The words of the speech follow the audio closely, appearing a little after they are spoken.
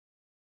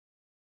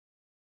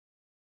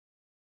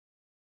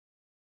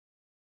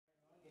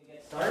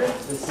Started.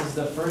 This is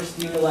the first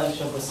unit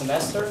lunch of the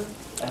semester.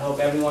 I hope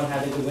everyone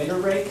had a good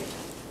winter break.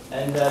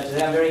 And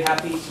today I'm very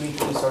happy to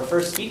introduce our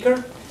first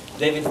speaker,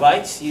 David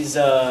Wajc. He's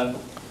a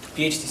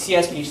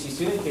PhD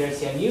student here at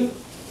CMU,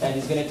 and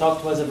he's going to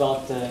talk to us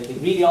about the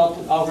greedy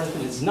algorithm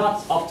is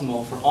not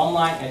optimal for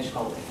online edge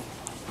coloring.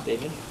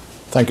 David?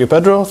 Thank you,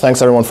 Pedro.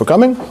 Thanks everyone for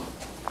coming.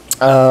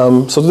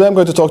 So today I'm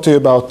going to talk to you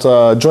about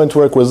joint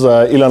work with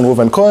Ilan, Wu,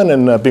 and Cohen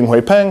and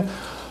Binghui Peng.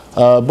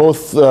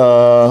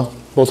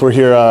 Both were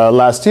here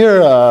last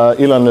year.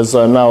 Ilan is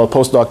now a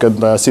postdoc at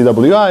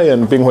CWI,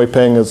 and Binghui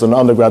Peng is an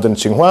undergrad in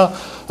Tsinghua,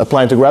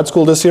 applying to grad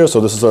school this year,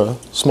 so this is a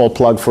small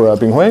plug for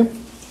Binghui.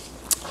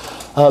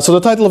 So the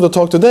title of the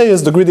talk today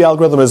is The Greedy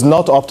Algorithm is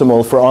Not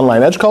Optimal for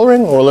Online Edge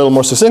Coloring, or a little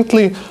more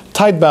succinctly,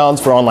 Tight Bounds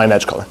for Online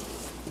Edge Coloring.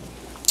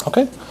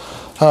 Okay?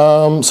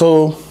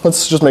 So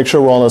let's just make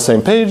sure we're all on the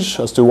same page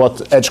as to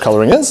what edge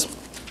coloring is.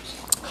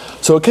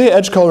 So a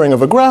k-edge coloring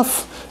of a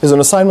graph is an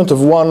assignment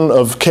of one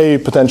of k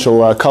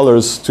potential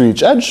colors to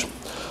each edge,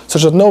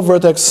 such that no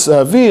vertex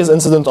v is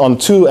incident on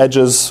two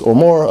edges or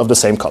more of the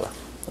same color.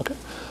 Okay?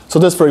 So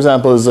this, for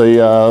example, is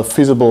a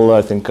feasible,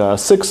 I think,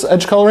 6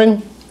 edge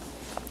coloring.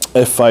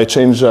 If I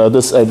change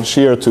this edge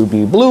here to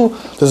be blue,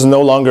 this is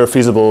no longer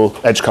feasible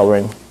edge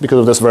coloring because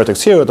of this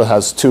vertex here that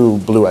has 2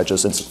 blue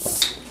edges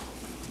incident.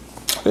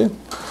 Okay?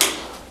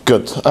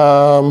 Good.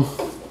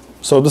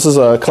 So this is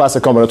a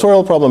classic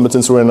combinatorial problem, but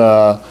since we're in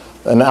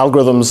an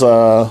algorithms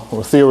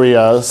or theory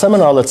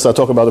seminar, let's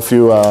talk about a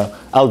few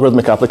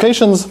algorithmic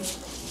applications.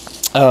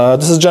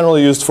 This is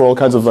generally used for all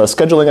kinds of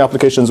scheduling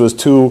applications with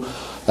 2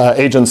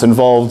 agents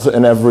involved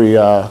in every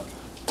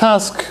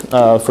task.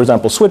 For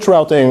example, switch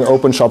routing,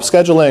 open shop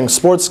scheduling,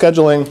 sports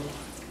scheduling.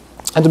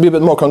 And to be a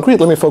bit more concrete,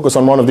 let me focus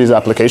on one of these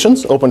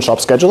applications, open shop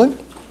scheduling.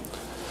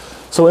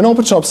 So in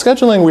open shop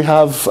scheduling, we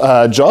have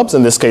jobs,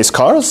 in this case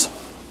cars,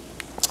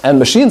 and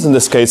machines, in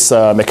this case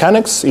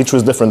mechanics, each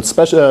with different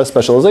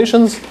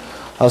specializations.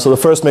 So the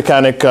first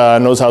mechanic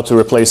knows how to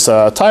replace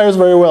tires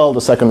very well, the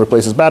second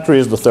replaces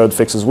batteries, the third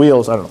fixes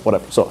wheels, I don't know,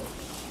 whatever, so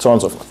on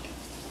and so forth.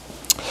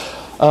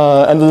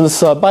 And in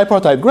this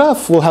bipartite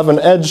graph, we'll have an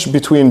edge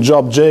between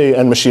job J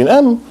and machine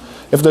M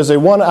if there's a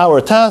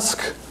 1-hour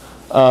task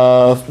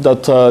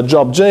that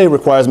job J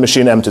requires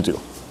machine M to do.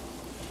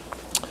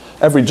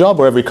 Every job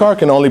or every car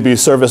can only be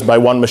serviced by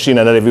one machine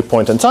at every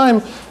point in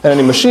time, and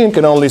any machine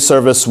can only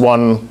service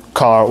one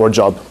car or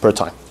job per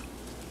time.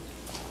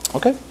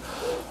 Okay?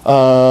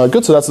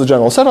 Good, so that's the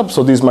general setup.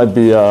 So these might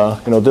be,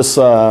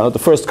 the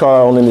first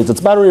car only needs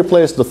its battery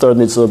replaced, the third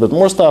needs a little bit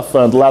more stuff,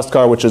 and the last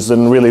car, which is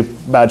in really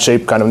bad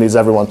shape, kind of needs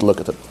everyone to look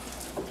at it.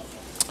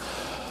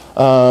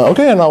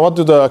 Okay, and now what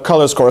do the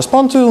colors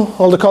correspond to?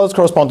 Well, the colors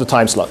correspond to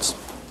time slots.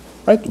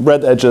 Right?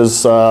 Red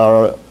edges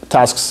are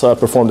tasks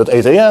performed at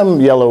 8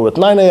 a.m., yellow at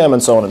 9 a.m.,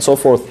 and so on and so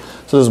forth.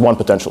 So this is one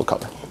potential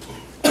color.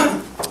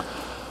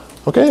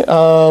 Okay,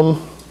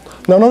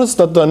 now notice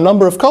that the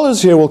number of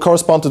colors here will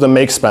correspond to the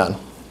make span.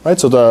 Right?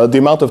 So the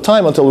amount of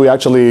time until we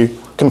actually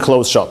can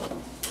close shop.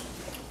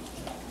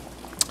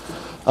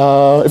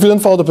 If you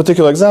didn't follow the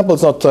particular example,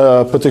 it's not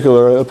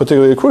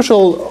particularly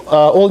crucial.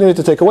 All you need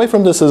to take away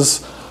from this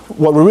is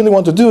what we really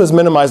want to do is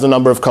minimize the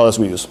number of colors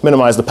we use,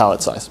 minimize the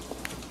palette size.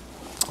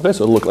 Okay,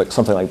 so it'll look like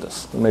something like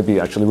this. Maybe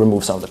actually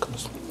remove some of the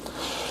colors.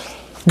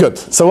 Good.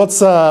 So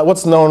what's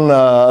known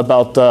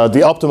about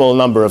the optimal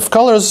number of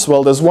colors?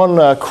 Well, there's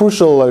one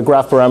crucial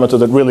graph parameter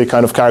that really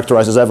kind of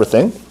characterizes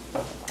everything.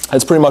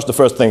 It's pretty much the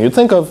first thing you'd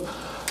think of.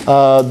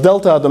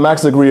 Delta, the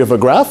max degree of a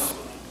graph.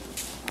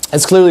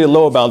 It's clearly a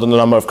lower bound on the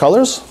number of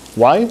colors.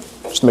 Why?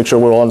 Just to make sure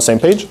we're all on the same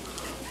page.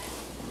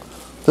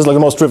 This is like the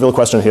most trivial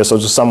question here, so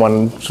just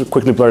someone should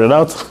quickly blurt it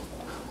out.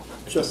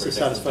 Just to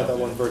satisfy that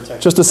one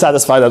vertex. Just to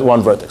satisfy that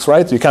one vertex,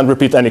 right? You can't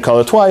repeat any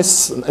color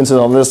twice,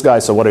 incident on this guy,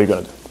 so what are you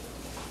going to do?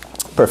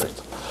 Perfect.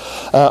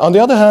 On the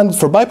other hand,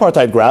 for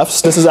bipartite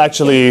graphs, this is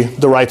actually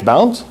the right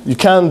bound. You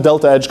can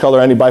delta edge color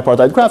any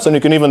bipartite graphs, and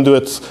you can even do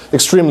it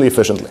extremely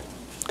efficiently.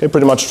 Okay,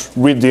 pretty much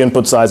read the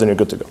input size and you're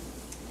good to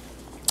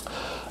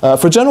go.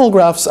 For general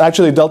graphs,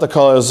 actually delta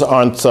colors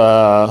aren't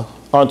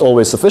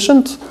always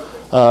sufficient.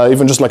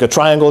 Even just like a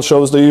triangle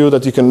shows you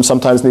that you can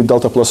sometimes need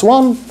delta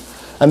 +1.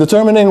 And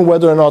determining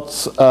whether or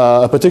not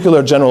a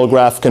particular general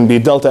graph can be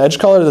delta edge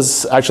colored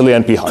is actually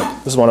NP hard.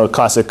 This is one of the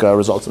classic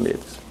results in the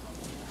 80s.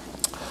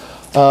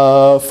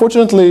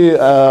 Fortunately,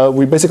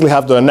 we basically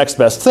have the next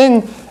best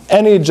thing.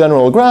 Any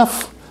general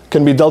graph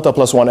can be delta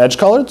 +1 edge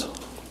colored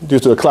due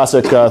to a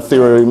classic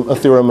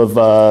theorem of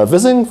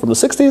Vizing from the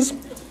 60s.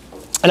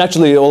 And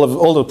actually,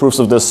 all the proofs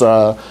of this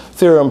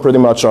theorem pretty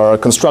much are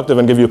constructive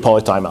and give you a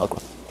polytime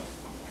algorithm.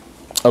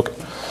 Okay,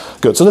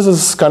 good. So this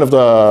is kind of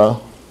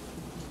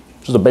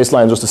just a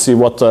baseline just to see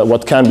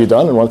what can be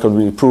done and what can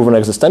be proven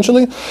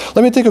existentially.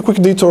 Let me take a quick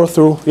detour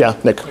through, yeah,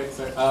 Nick. Wait,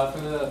 sorry. For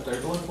the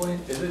third bullet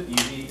point, is it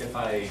easy if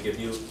I give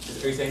you,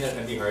 are you saying that it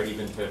can be hard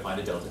even to find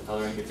a delta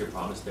coloring if you're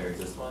promised there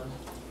exists one?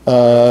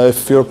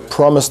 If you're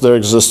promised there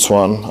exists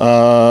one. Just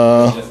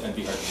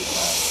NP hard to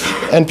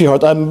decide. NP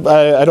hard,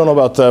 I don't know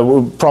about the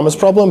promise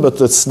problem, but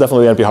it's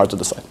definitely NP hard to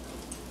decide.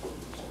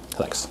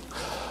 Thanks.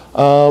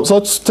 So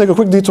let's take a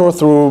quick detour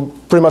through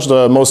pretty much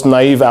the most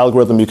naive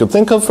algorithm you could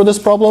think of for this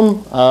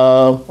problem.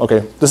 OK,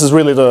 this is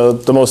really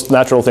the most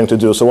natural thing to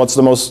do. So what's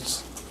the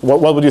most,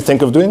 what would you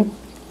think of doing?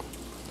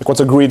 Like, what's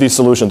a greedy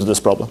solution to this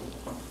problem?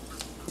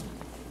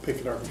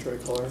 Pick an arbitrary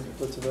color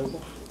that's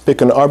available.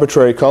 Pick an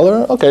arbitrary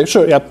color. OK,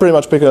 sure. Yeah, pretty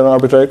much pick an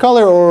arbitrary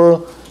color.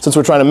 Or since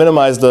we're trying to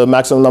minimize the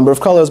maximum number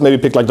of colors, maybe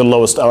pick like the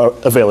lowest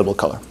available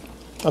color.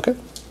 OK.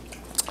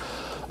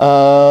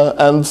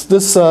 And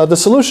this the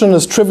solution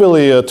is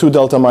trivially a 2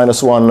 delta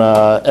minus 1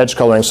 edge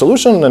coloring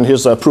solution. And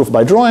here's a proof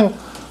by drawing.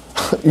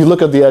 You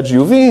look at the edge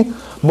UV.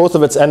 Both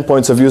of its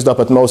endpoints have used up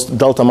at most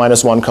delta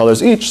minus 1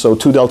 colors each, so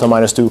 2 delta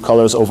minus 2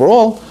 colors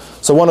overall.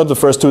 So one of the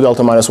first 2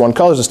 delta minus 1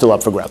 colors is still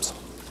up for grabs.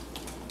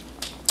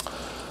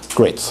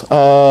 Great.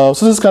 So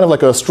this is kind of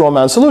like a straw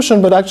man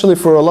solution, but actually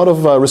for a lot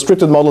of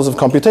restricted models of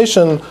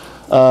computation,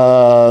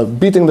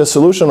 beating this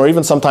solution, or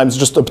even sometimes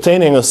just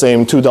obtaining the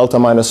same 2 delta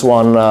minus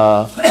 1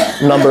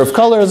 number of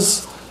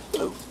colors,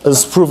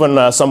 is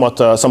proven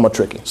somewhat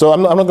tricky. So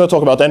I'm not going to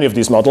talk about any of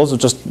these models,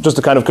 just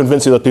to kind of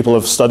convince you that people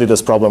have studied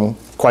this problem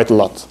quite a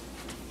lot.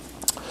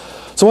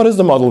 So what is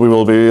the model we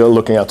will be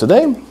looking at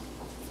today?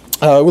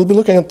 We'll be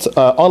looking at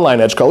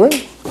online edge coloring,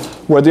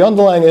 where the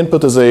underlying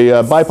input is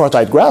a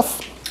bipartite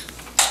graph.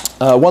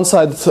 One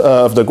side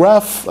of the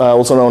graph,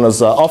 also known as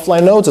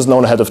offline nodes, is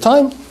known ahead of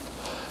time.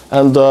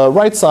 And the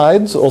right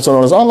side, also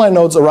known as online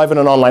nodes, arrive in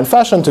an online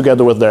fashion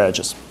together with their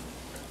edges.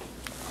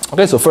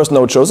 OK, so first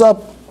node shows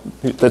up.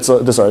 These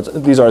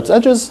are its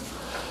edges.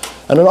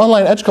 And an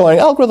online edge coloring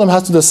algorithm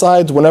has to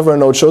decide whenever a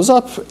node shows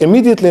up,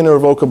 immediately and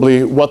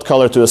irrevocably, what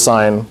color to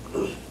assign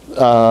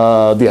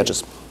the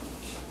edges.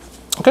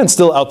 OK, and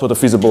still output a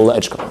feasible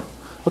edge color.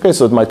 OK,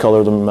 so it might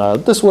color them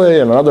this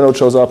way, and another node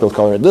shows up, it'll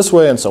color it this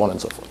way, and so on and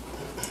so forth.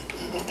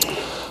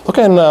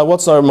 OK, and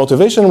what's our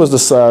motivation? Was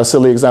this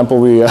silly example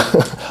we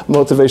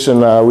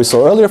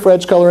saw earlier for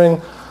edge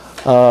coloring?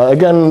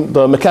 Again,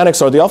 the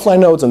mechanics are the offline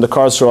nodes, and the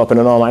cars show up in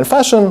an online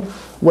fashion.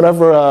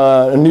 Whenever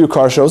a new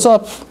car shows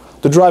up,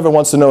 the driver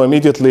wants to know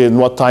immediately in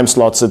what time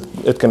slots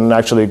it can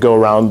actually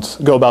go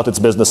about its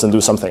business and do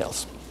something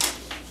else.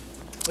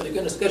 But you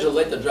can schedule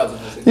later jobs.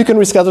 You can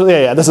reschedule.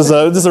 Yeah. This is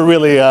a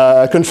really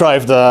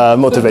contrived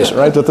motivation,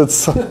 right?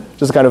 It's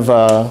just kind of.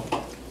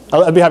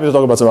 I'd be happy to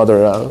talk about some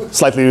other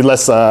slightly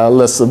less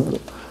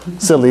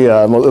silly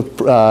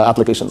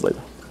applications later.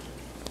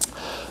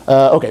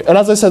 OK, and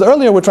as I said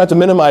earlier, we're trying to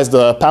minimize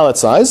the palette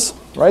size,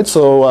 right?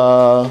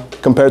 So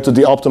compared to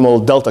the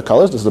optimal delta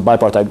colors, this is a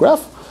bipartite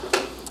graph.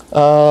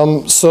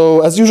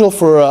 So as usual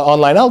for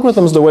online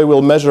algorithms, the way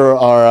we'll measure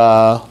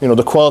our,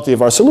 the quality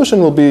of our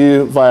solution will be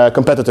via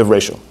competitive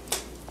ratio,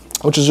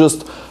 which is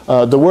just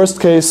the worst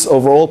case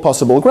over all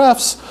possible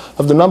graphs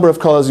of the number of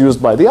colors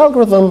used by the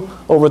algorithm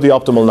over the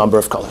optimal number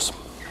of colors.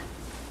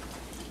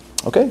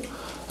 OK?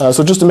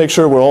 So just to make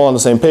sure we're all on the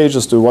same page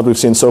as to what we've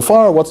seen so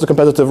far, what's the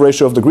competitive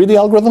ratio of the greedy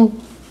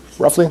algorithm?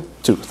 Roughly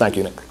 2. Thank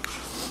you, Nick.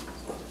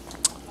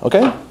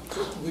 OK?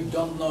 We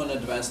don't know in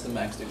advance the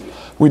max degree.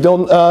 We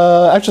don't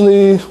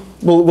actually.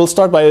 We'll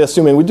start by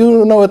assuming we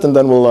do know it, and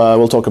then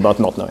we'll talk about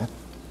not knowing it.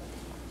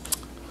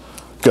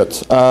 Good.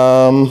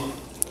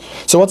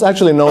 So what's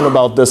actually known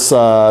about this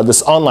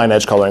online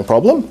edge coloring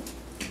problem?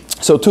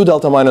 So 2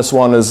 delta minus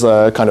 1 is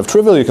kind of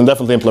trivial. You can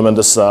definitely implement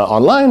this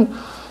online.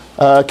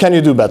 Can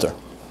you do better?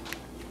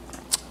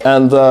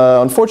 And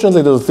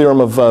unfortunately, there's a theorem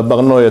of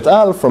Bar-Noy et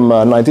al. From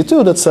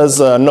 '92 that says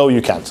no,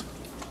 you can't.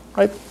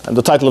 Right? And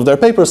the title of their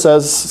paper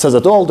says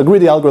it all. The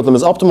greedy algorithm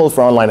is optimal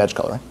for online edge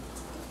coloring.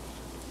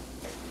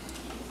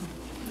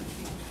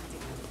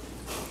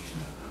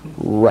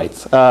 Right.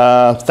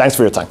 Thanks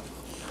for your time.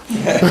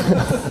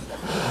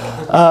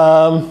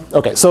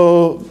 OK,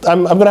 so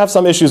I'm going to have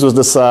some issues with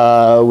this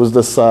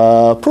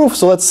proof.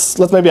 So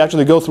let's maybe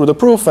actually go through the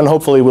proof, and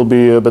hopefully we'll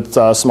be a bit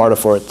smarter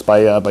for it by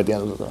the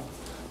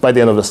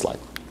end of this slide.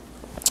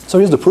 So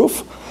here's the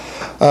proof.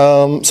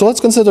 So let's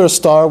consider a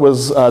star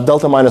with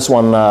delta minus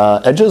 1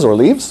 edges or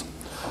leaves.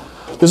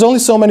 There's only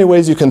so many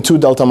ways you can 2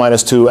 delta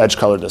minus 2 edge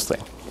color this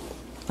thing.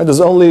 Right? There's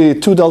only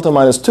 2 delta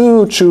minus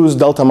 2, choose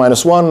delta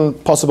minus 1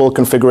 possible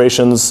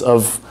configurations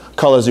of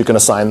colors you can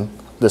assign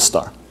this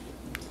star.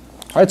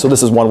 All right, so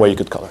this is one way you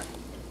could color it.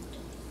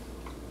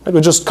 Right,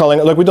 we're just calling,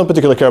 we don't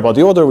particularly care about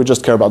the order, we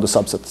just care about the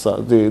subsets,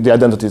 the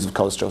identities of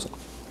colors chosen.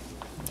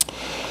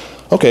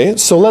 OK,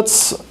 so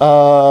let's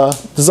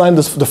design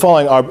the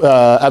following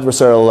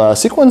adversarial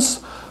sequence.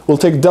 We'll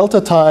take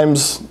delta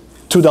times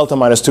 2 delta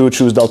minus 2,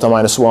 choose delta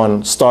minus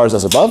 1 stars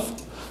as above.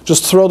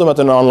 Just throw them at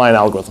an online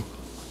algorithm.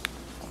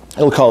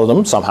 It'll color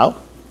them somehow.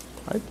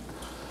 Right?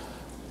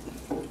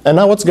 And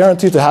now what's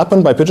guaranteed to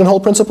happen by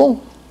pigeonhole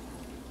principle?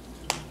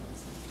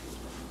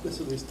 There's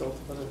at least delta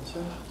that are the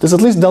same. There's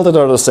at least delta that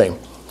are the same,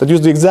 that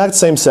use the exact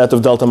same set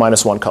of delta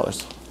minus 1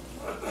 colors.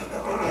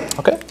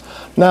 OK?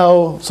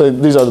 Now, so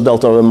these are the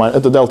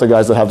delta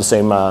guys that have the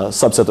same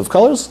subset of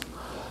colors.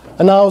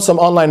 And now some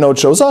online node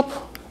shows up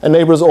and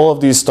neighbors all of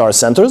these star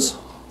centers.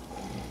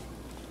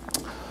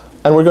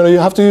 And we're going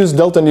to have to use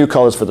delta new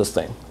colors for this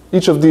thing.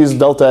 Each of these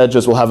delta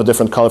edges will have a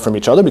different color from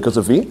each other because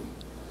of V.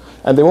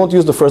 And they won't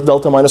use the first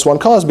delta minus 1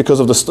 colors because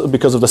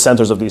of the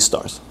centers of these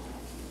stars.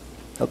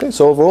 Okay,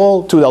 so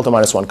overall, 2 delta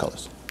minus 1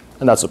 colors.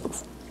 And that's the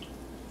proof.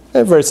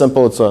 Okay, very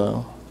simple. It's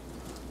a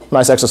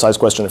nice exercise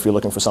question if you're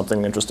looking for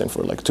something interesting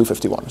for like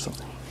 251 or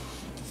something.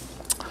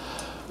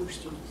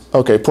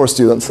 Okay, poor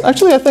students.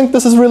 Actually, I think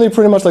this is really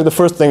pretty much like the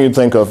first thing you'd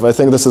think of. I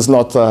think this is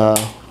not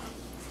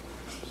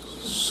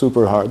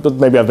super hard, but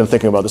maybe I've been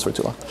thinking about this for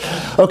too long.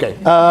 Okay.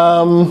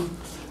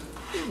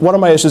 What are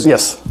my issues?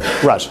 Yes,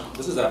 Raj.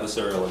 This is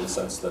adversarial in the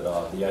sense that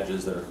the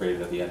edges that are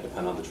created at the end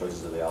depend on the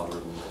choices of the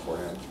algorithm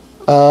beforehand.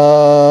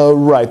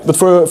 Right, but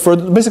for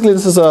basically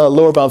this is a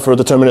lower bound for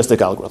deterministic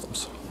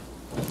algorithms.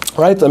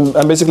 Right,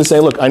 I'm basically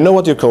saying, look, I know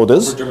what your code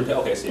is.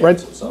 Okay, so right?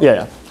 So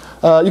yeah.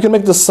 You can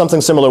make this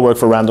something similar work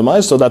for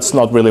randomized, so that's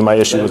not really my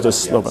issue with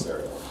this lower bound.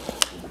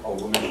 Oh,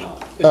 well, maybe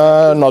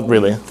not. Not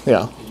really,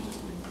 yeah.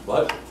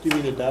 What? Do you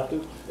mean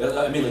adaptive?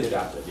 I mean like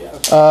adaptive,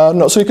 yeah.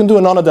 No, so you can do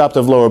a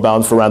non-adaptive lower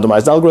bound for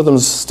randomized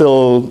algorithms,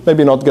 still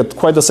maybe not get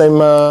quite the same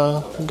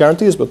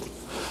guarantees, but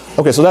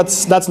okay, so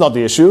that's not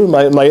the issue.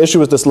 My issue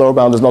with this lower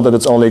bound is not that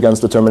it's only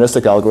against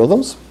deterministic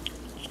algorithms.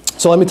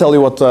 So let me tell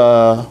you what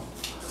I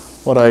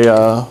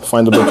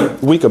find a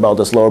bit weak about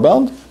this lower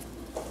bound.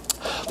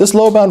 This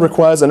lower bound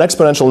requires an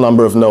exponential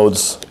number of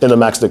nodes in the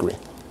max degree.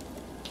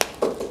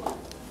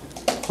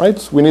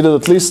 Right? We needed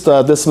at least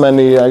this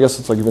many, I guess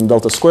it's like even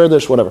delta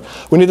squared-ish, whatever.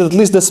 We needed at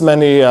least this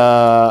many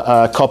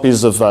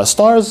copies of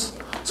stars.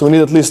 So we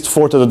need at least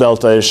 4 to the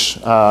delta-ish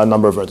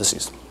number of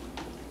vertices.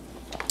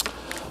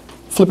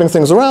 Flipping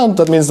things around,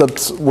 that means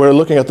that we're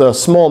looking at the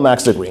small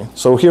max degree.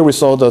 So here we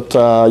saw that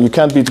you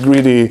can't beat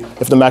greedy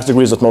if the max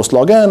degree is at most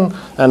log n.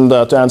 And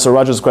to answer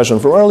Roger's question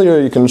from earlier,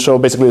 you can show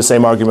basically the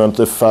same argument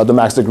if the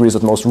max degree is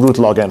at most root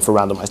log n for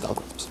randomized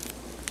algorithms.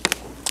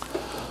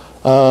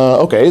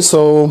 Okay,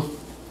 so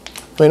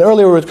I mean,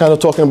 earlier we were kind of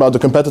talking about the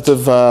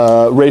competitive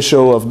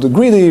ratio of the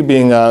greedy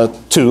being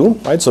 2,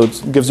 right? So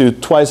it gives you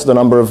twice the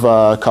number of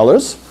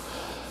colors.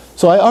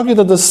 So I argue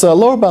that this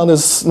lower bound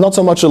is not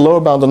so much a lower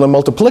bound on the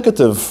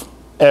multiplicative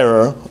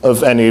error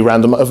of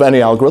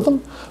any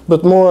algorithm,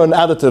 but more an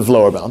additive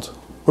lower bound.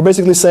 We're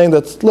basically saying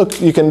that, look,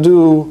 you can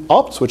do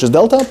opt, which is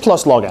delta,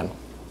 plus log n.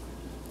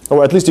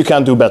 Or at least you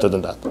can do better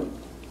than that.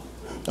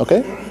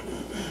 Okay?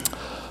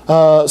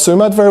 So you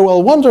might very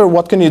well wonder,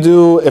 what can you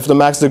do if the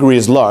max degree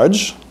is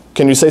large?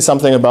 Can you say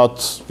something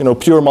about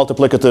pure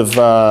multiplicative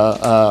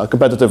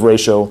competitive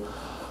ratio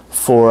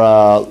for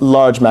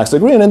large max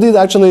degree? And indeed,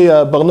 actually,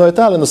 Bar-Noy et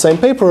al. In the same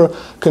paper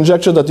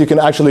conjectured that you can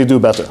actually do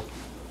better.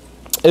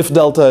 If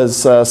delta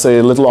is,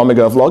 say, little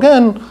omega of log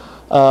n,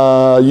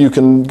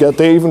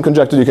 they even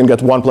conjectured you can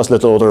get 1 plus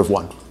little order of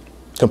 1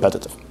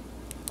 competitive.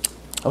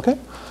 Okay?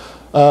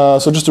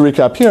 So just to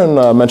recap here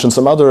and mention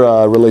some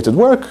other related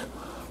work,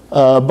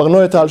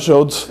 Bar-Noy et al.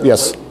 showed,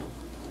 yes?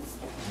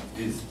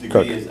 This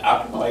degree is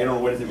optimal. I don't know,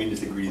 what does it mean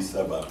this degree is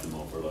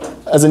suboptimal for large?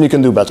 As in you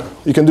can do better.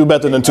 You can do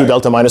better than 2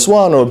 delta minus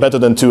 1 or better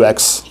than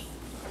 2x.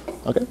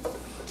 Okay?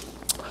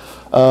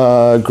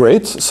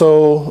 Great.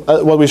 So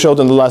what we showed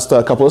in the last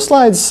couple of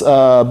slides,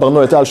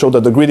 Bar-Noy et al. Showed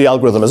that the greedy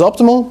algorithm is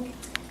optimal,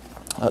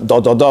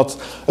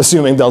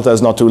 assuming delta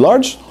is not too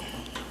large.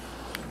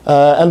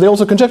 And they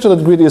also conjectured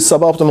that greedy is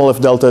suboptimal if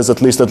delta is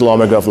at least little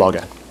omega of log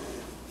n.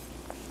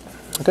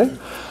 Okay?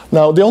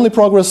 Now, the only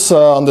progress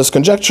on this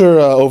conjecture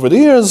over the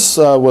years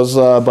was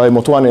by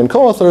Motwani and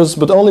co-authors,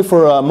 but only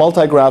for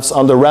multigraphs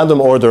under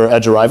random order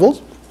edge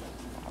arrivals.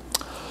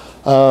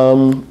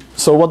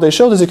 So what they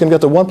showed is you can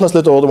get a 1 plus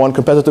little order 1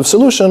 competitive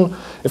solution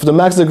if the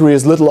max degree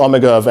is little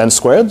omega of n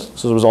squared.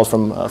 So the result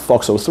from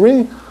Fox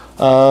 03.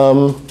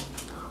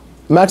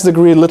 Max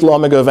degree little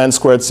omega of n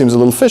squared seems a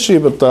little fishy,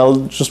 but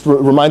I'll just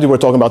remind you we're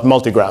talking about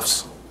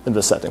multigraphs in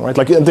this setting, right?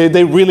 Like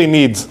they really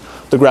need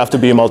the graph to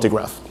be a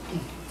multigraph.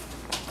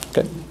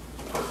 Okay.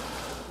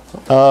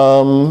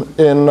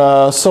 In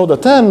Soda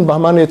 10,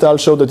 Bahmani et al.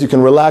 Showed that you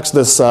can relax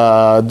this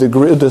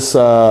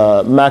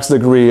max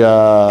degree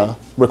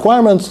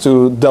requirement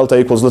to delta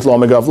equals little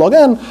omega of log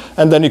n,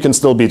 and then you can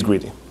still beat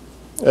greedy.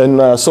 In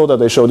Soda,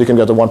 they showed you can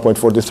get a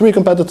 1.43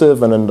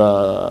 competitive, and in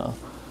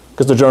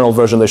because the journal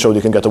version they showed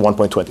you can get a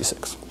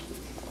 1.26.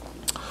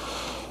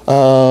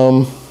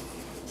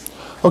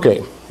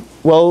 Okay.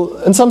 Well,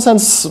 in some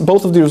sense,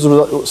 both of these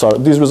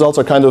results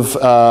are kind of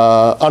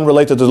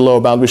unrelated to the lower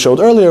bound we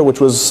showed earlier, which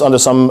was under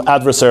some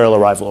adversarial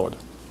arrival order.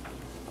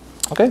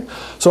 Okay,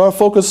 so our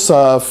focus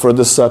for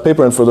this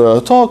paper and for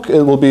the talk,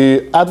 it will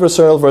be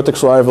adversarial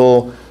vertex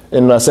arrival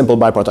in simple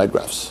bipartite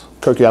graphs.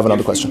 Kirk, you have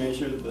another question?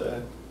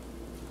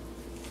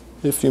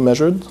 If you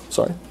measured,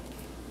 sorry.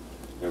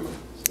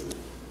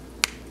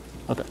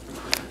 Okay.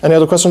 Any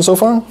other questions so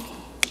far?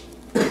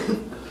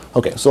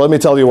 Okay, so let me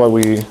tell you what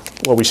we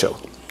showed.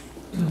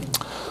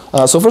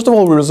 So first of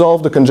all, we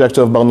resolved the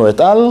conjecture of Bar-Noy et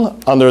al.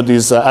 Under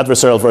these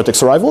adversarial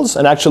vertex arrivals.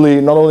 And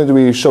actually, not only do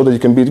we show that you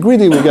can beat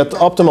greedy, we get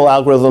optimal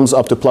algorithms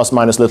up to plus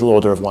minus little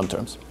order of 1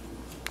 terms.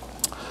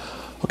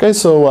 Okay,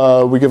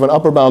 so we give an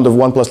upper bound of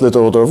 1 plus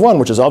little order of 1,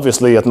 which is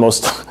obviously at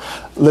most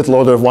little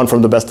order of 1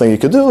 from the best thing you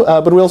could do.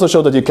 But we also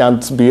show that you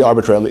can't be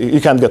arbitrarily,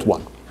 you can't get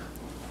 1.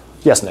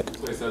 Yes, Nick?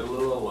 Wait, so the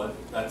little 1,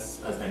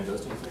 that's as n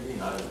goes to infinity,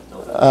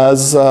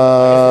 as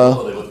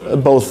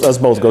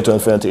both go to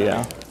infinity,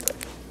 yeah.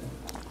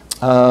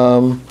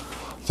 I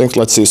think,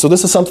 let's see. So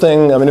this is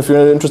something, I mean, if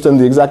you're interested in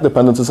the exact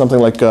dependence, it's something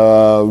like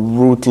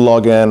root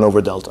log n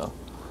over delta.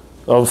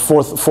 Or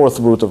fourth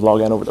root of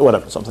log n over,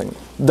 whatever, something.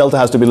 Delta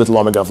has to be little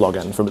omega of log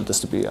n for this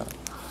to be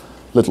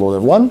little order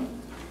of 1.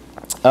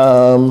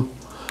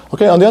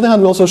 Okay, on the other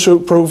hand, we also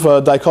should prove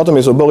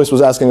dichotomy. So Boris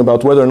was asking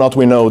about whether or not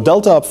we know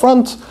delta up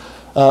front.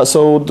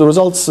 So the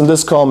results in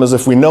this column is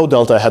if we know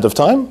delta ahead of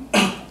time.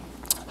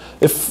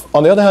 If,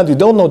 on the other hand, you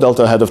don't know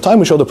delta ahead of time,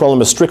 we show the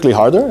problem is strictly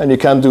harder, and you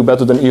can do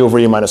better than e over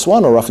e minus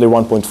 1, or roughly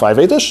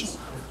 1.58-ish.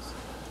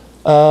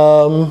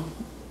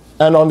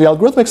 And on the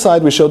algorithmic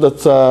side, we show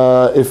that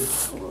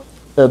if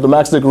the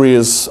max degree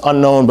is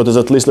unknown, but there's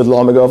at least little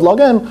omega of log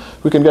n,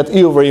 we can get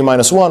e over e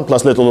minus 1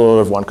 plus little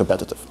order of 1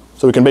 competitive.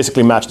 So we can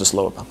basically match this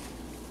lower bound.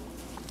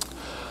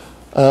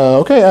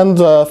 Okay, and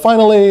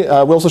finally,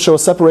 we also show a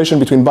separation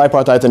between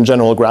bipartite and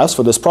general graphs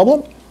for this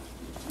problem.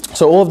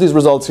 So all of these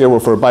results here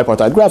were for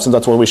bipartite graphs, and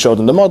that's what we showed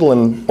in the model,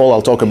 and all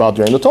I'll talk about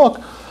during the talk.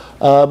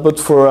 But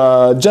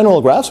for general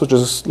graphs, which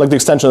is like the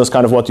extension is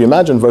kind of what you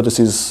imagine,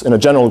 vertices in a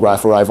general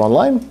graph arrive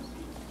online,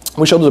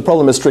 we showed that the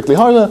problem is strictly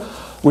harder.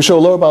 We show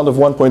a lower bound of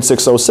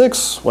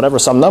 1.606, whatever,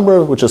 some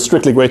number, which is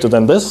strictly greater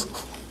than this,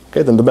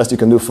 okay, than the best you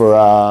can do for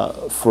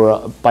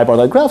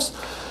bipartite graphs.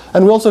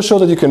 And we also show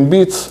that you can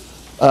beat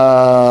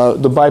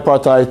the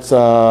bipartite,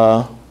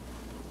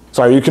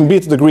 you can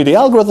beat the greedy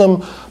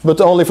algorithm, but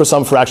only for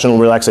some fractional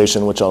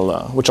relaxation, which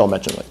I'll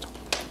mention later.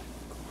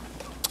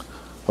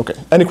 Okay,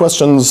 any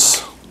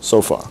questions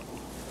so far?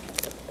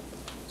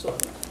 So,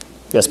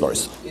 yes,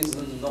 Boris. Is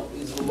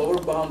the lower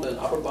bound and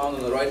upper bound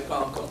in the right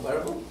column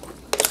comparable?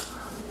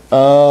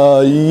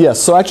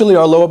 Yes, so actually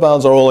our lower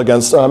bounds are all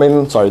against,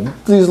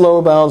 these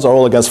lower bounds are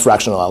all against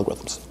fractional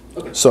algorithms.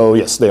 Okay. So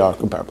yes, they are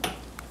comparable.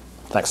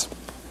 Thanks.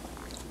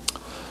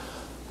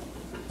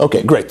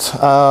 Okay, great.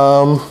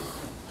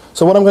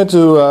 So what I'm going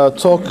to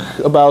talk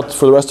about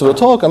for the rest of the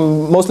talk,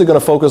 I'm mostly going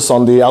to focus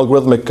on the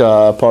algorithmic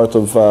part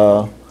of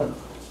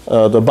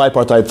the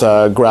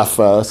bipartite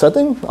graph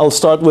setting. I'll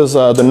start with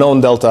the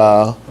known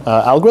delta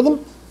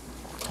algorithm.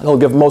 I'll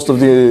give most of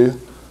the,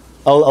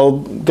 I'll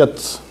get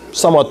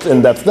somewhat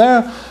in depth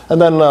there,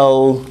 and then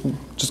I'll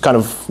just kind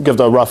of give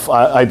the rough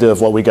idea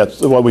of what we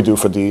do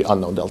for the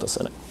unknown delta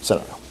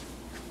scenario.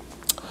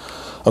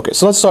 Okay,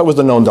 so let's start with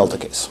the known delta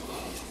case.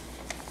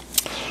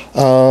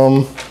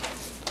 So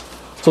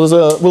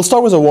we'll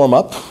start with a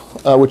warm-up,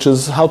 which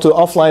is how to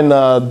offline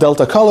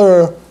delta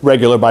color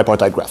regular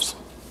bipartite graphs.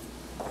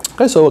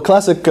 Okay, so a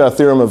classic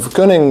theorem of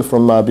Koenig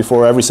from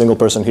before every single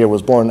person here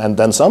was born and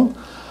then some,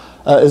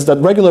 is that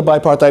regular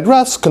bipartite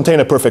graphs contain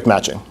a perfect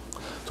matching.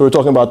 So we're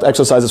talking about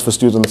exercises for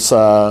students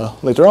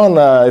later on.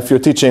 If you're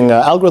teaching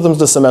algorithms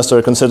this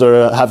semester,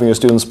 consider having your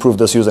students prove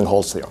this using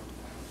Hall's theorem.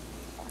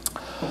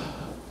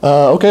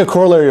 Okay, a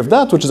corollary of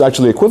that, which is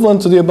actually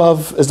equivalent to the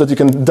above, is that you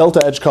can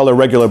delta edge color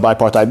regular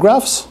bipartite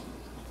graphs.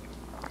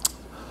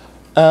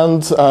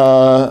 And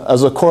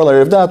as a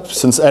corollary of that,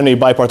 since any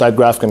bipartite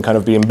graph can kind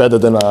of be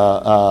embedded in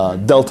a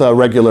delta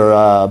regular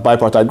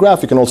bipartite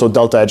graph, you can also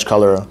delta edge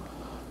color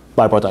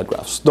bipartite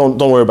graphs. Don't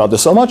worry about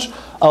this so much.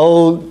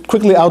 I'll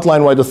quickly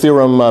outline why the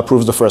theorem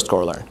proves the first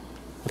corollary.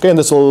 Okay, and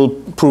this will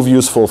prove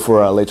useful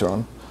for later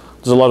on.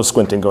 There's a lot of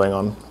squinting going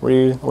on. Were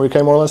you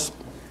okay, more or less?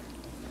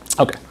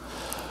 Okay.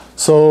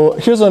 So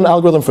here's an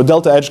algorithm for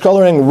delta edge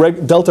coloring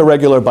delta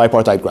regular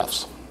bipartite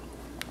graphs.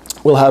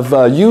 We'll have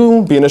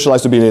U be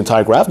initialized to be the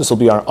entire graph. This will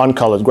be our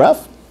uncolored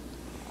graph.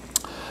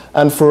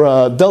 And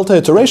for delta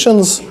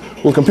iterations,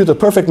 we'll compute a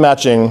perfect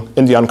matching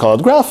in the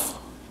uncolored graph,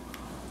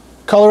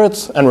 color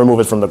it, and remove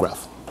it from the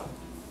graph.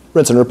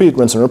 Rinse and repeat,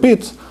 rinse and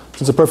repeat.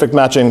 Since a perfect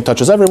matching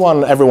touches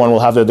everyone will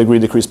have their degree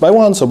decreased by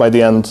 1. So by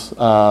the end,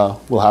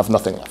 we'll have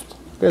nothing left.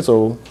 Okay,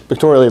 so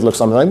pictorially, it looks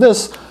something like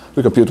this.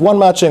 We compute one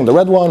matching, the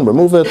red one,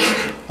 remove it.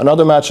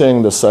 Another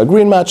matching, this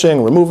green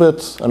matching, remove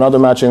it. Another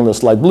matching,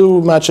 this light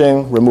blue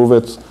matching, remove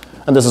it.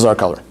 And this is our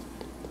color.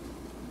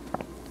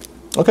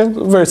 Okay,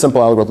 very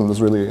simple algorithm.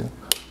 There's really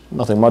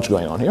nothing much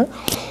going on here.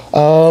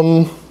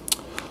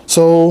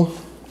 So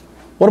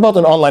what about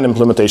an online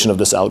implementation of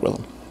this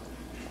algorithm?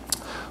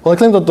 Well, I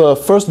claim that the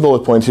first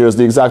bullet point here is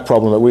the exact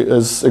problem that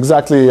is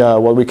exactly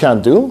what we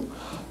can't do.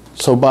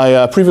 So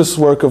by previous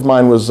work of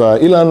mine was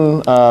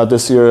Ilan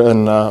this year,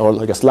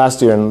 or I guess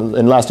last year,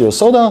 in last year's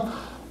Soda,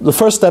 the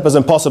first step is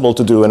impossible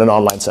to do in an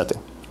online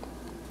setting.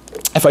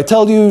 If I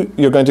tell you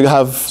you're going to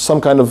have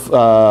some kind of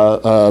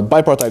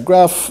bipartite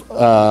graph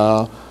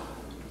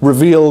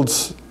revealed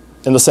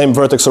in the same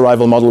vertex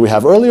arrival model we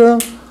have earlier,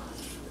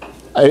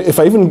 if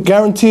I even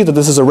guarantee that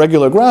this is a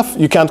regular graph,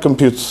 you can't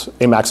compute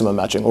a maximum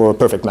matching or a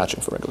perfect matching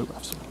for regular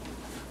graphs.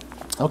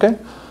 Okay,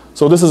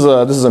 so this is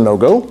a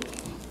no-go.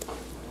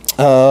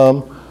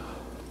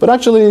 But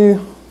actually,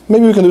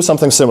 maybe we can do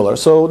something similar.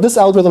 So this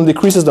algorithm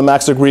decreases the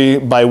max degree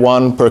by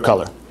 1 per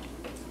color.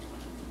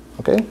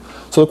 Okay,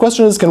 so the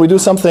question is, can we do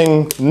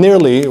something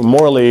nearly,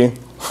 morally,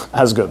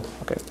 as good?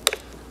 Okay,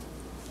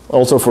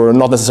 also for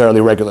not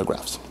necessarily regular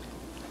graphs.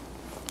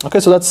 Okay,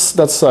 so that's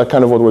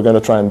kind of what we're going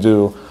to try and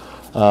do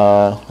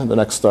in the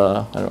next,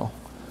 I don't know,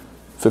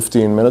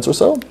 15 minutes or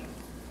so.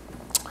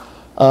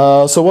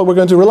 So what we're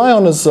going to rely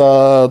on is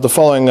the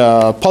following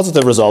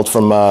positive result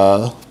from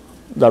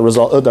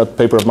that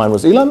paper of mine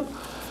was Ilan.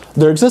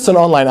 There exists an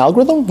online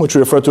algorithm, which we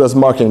refer to as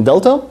marking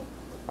delta,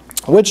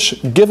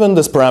 which, given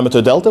this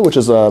parameter delta, which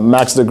is a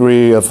max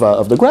degree of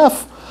the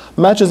graph,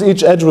 matches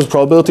each edge with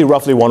probability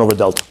roughly 1 over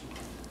delta.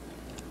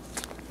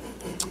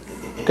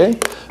 Okay?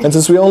 And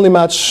since we only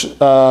match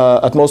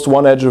at most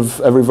one edge of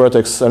every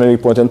vertex at any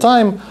point in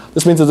time,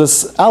 this means that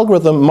this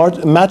algorithm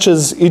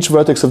matches each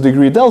vertex of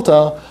degree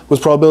delta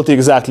with probability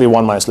exactly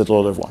 1 minus little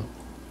order of 1.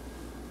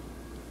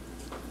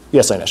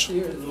 Yes, Ainesh? So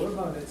your lower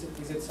bound, is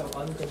it some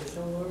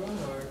unconditional lower bound?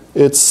 Or?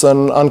 It's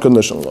an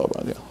unconditional lower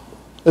bound, yeah.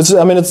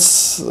 I mean,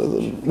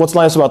 what's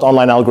nice about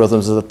online algorithms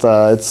is that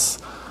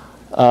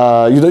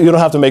you don't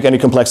have to make any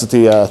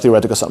complexity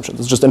theoretic assumptions.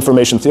 It's just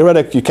information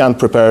theoretic. You can't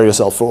prepare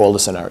yourself for all the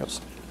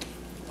scenarios.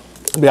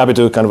 I'd be happy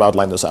to kind of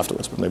outline this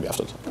afterwards, but maybe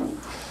after.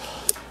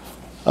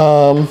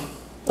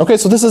 Okay,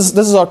 so this is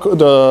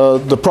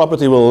the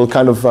property we'll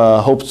kind of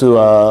hope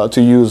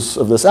to use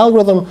of this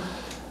algorithm.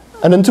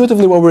 And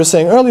intuitively, what we were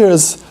saying earlier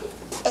is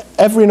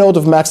every node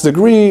of max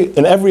degree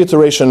in every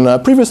iteration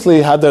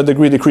previously had their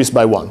degree decreased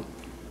by 1.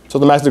 So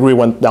the max degree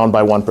went down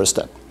by 1 per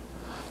step.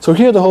 So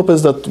here the hope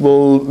is that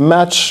we'll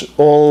match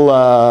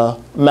all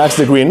max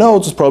degree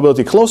nodes with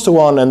probability close to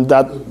 1, and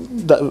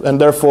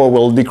therefore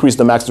we'll decrease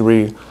the max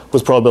degree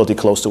with probability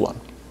close to 1.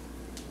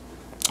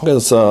 Okay,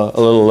 that's a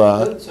little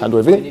hand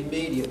wavy.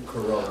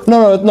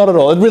 No, not at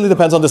all. It really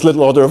depends on this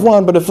little order of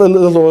 1, but if a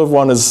little order of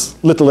 1 is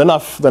little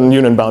enough, then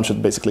union bound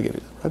should basically give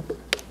you that. Right?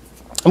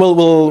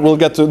 We'll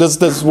get to this.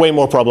 There's way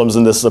more problems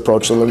in this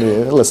approach, so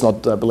let's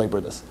not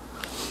belabor this.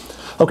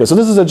 Okay, so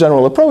this is a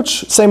general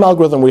approach. Same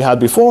algorithm we had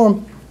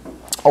before,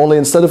 only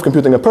instead of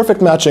computing a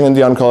perfect matching in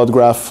the uncolored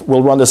graph,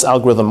 we'll run this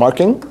algorithm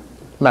marking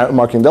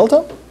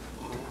delta.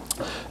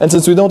 And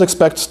since we don't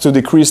expect to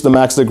decrease the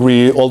max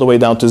degree all the way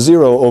down to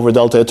 0 over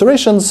delta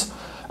iterations,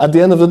 at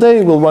the end of the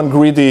day, we'll run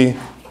greedy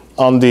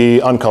on the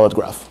uncolored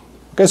graph.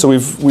 Okay, so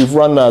we've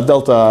run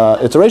delta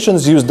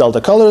iterations, used delta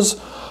colors,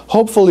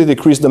 hopefully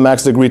decrease the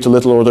max degree to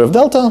little order of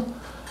delta,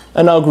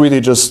 and now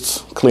greedy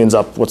just cleans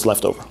up what's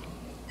left over.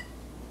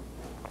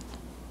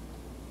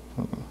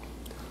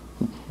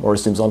 Or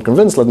seems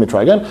unconvinced. Let me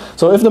try again.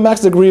 So if the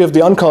max degree of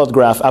the uncolored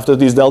graph after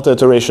these delta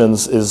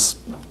iterations is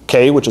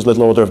k, which is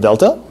little order of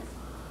delta,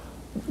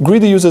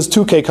 greedy uses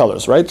 2k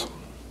colors, right?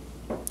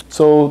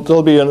 So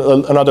there'll be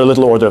another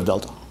little order of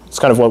delta. It's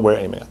kind of what we're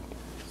aiming at.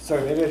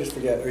 Sorry, maybe I just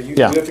forget. Do you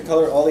Yeah. have to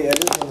color all the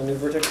edges when the new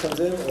vertex comes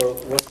in, or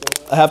what's going on?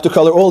 I have to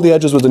color all the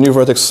edges when the new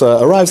vertex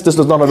arrives. This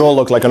does not at all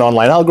look like an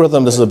online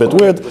algorithm. This is a bit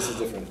weird. This is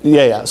different.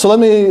 Yeah. So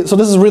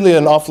this is really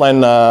an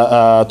offline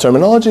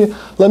terminology.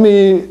 Let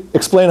me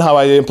explain how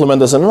I implement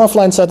this in an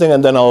offline setting,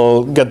 and then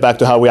I'll get back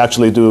to how we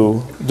actually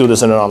do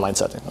this in an online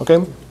setting. Okay.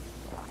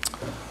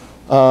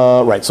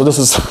 Right. So this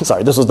is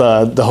this was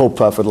the hope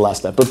for the last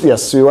step. But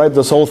yes, you're right.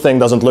 This whole thing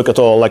doesn't look at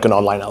all like an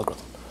online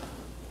algorithm.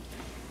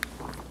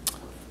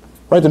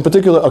 Right. In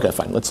particular, okay,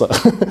 fine. Let's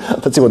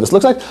let's see what this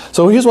looks like.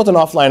 So here's what an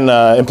offline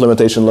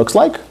implementation looks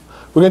like.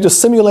 We're going to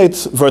simulate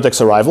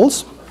vertex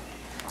arrivals.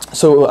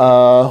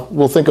 So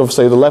we'll think of,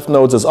 say, the left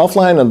nodes as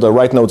offline and the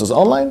right nodes as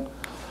online.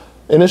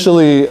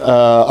 Initially,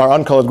 our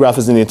uncolored graph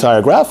is in the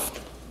entire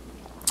graph.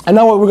 And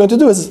now what we're going to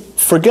do is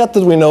forget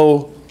that we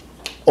know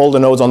all the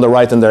nodes on the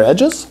right and their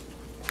edges.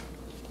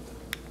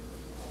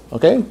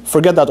 Okay,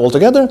 forget that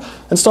altogether,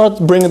 and start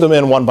bringing them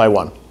in one by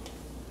one,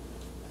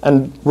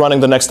 and running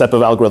the next step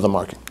of algorithm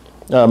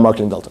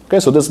marking delta. Okay,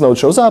 so this node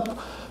shows up.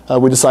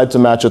 We decide to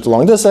match it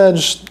along this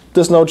edge.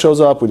 This node shows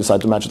up. We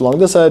decide to match it along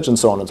this edge, and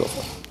so on and so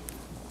forth.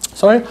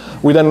 Sorry.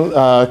 We then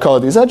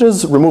color these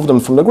edges, remove them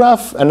from the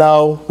graph, and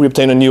now we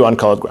obtain a new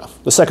uncolored graph.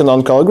 The second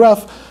uncolored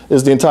graph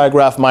is the entire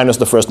graph minus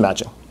the first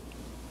matching.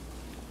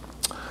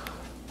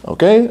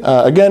 Okay.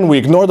 Again, we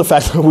ignore the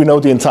fact that we know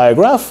the entire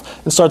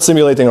graph and start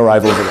simulating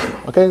arrivals again.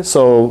 Okay.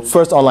 So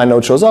first online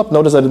node shows up.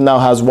 Notice that it now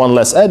has one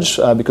less edge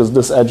because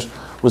this edge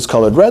was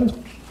colored red.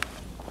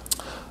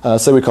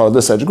 Say we color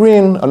this edge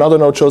green. Another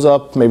node shows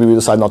up. Maybe we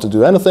decide not to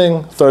do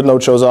anything. Third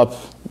node shows up.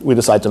 We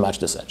decide to match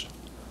this edge.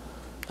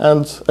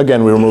 And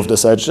again, we remove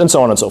this edge, and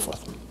so on and so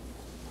forth.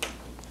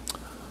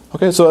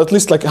 Okay, so at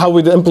least like how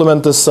we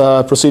implement this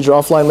procedure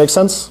offline makes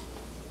sense?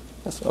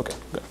 Yes, okay,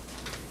 good.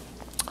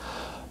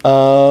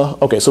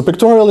 Okay, so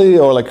pictorially,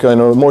 or like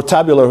in a more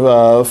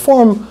tabular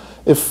form,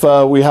 if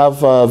we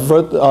have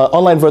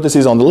online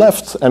vertices on the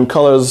left and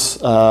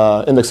colors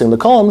indexing the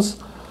columns,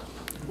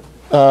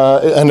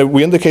 and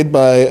we indicate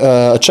by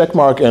a check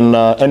mark in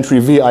entry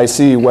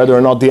VIC whether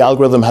or not the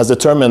algorithm has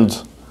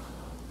determined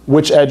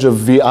which edge of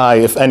VI,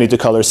 if any, to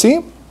color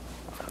C,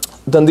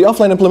 then the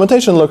offline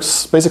implementation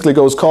basically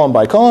goes column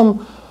by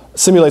column,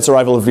 simulates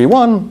arrival of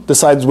V1,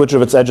 decides which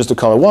of its edges to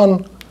color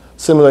 1,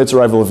 simulates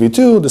arrival of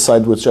V2,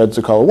 decides which edge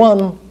to color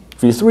 1,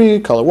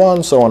 V3, color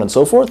 1, so on and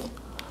so forth.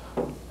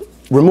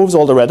 Removes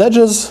all the red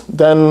edges,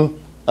 then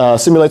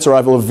simulates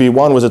arrival of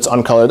V1 with its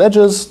uncolored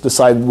edges,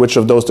 decide which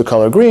of those to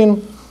color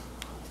green,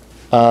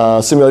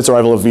 simulates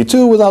arrival of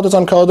V2 without its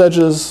uncolored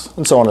edges,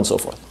 and so on and so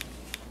forth.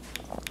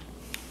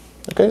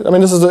 Okay, I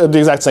mean this is the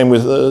exact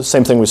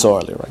same thing we saw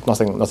earlier, right?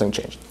 Nothing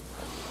changed.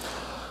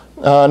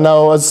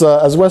 Now,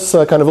 as Wes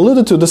kind of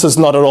alluded to, this is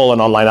not at all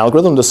an online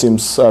algorithm. This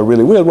seems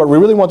really weird. What we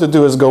really want to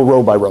do is go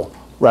row by row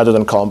rather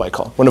than column by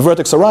column. When a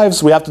vertex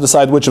arrives, we have to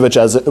decide which of its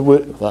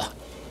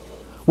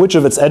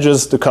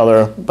edges to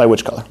color by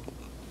which color.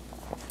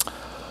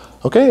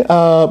 Okay,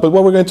 but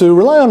what we're going to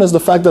rely on is the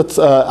fact that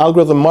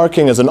algorithm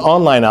marking is an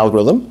online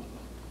algorithm.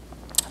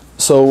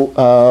 So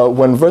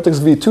when vertex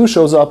V2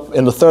 shows up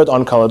in the third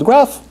uncolored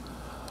graph,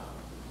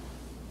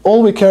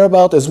 all we care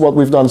about is what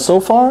we've done so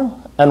far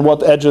and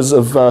what edges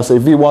of, say,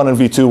 V1 and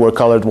V2 were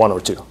colored 1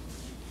 or 2.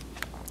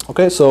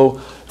 Okay,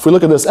 so if we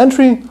look at this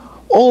entry,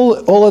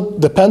 all it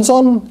depends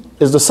on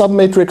is the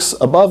submatrix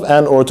above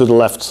and or to the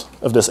left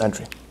of this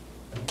entry.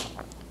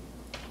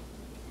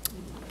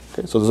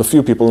 Okay, so there's a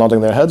few people nodding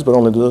their heads, but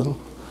only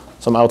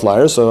some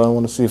outliers. So I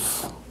want to see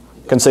if I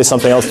can say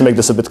something else to make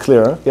this a bit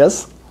clearer.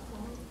 Yes?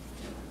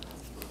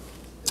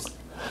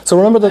 So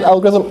remember that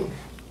algorithm.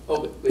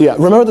 Yeah,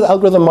 remember that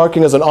algorithm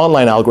marking is an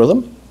online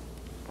algorithm.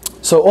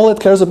 So all it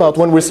cares about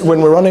when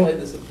we're running.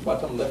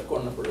 Bottom left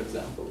corner, for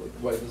example. Like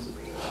why does it?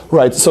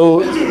 Right.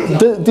 So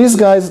these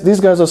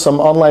guys are some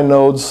online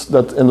nodes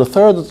that in the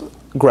third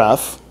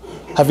graph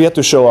have yet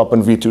to show up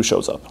when V2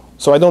 shows up.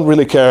 So I don't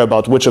really care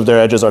about which of their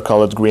edges are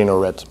colored green or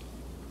red.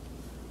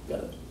 Got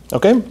it.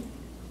 Okay? A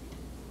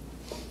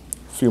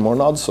few more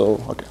nods,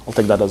 so okay, I'll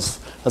take that as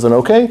an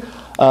okay.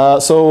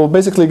 So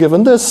basically,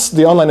 given this,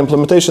 the online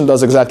implementation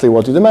does exactly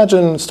what you'd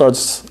imagine.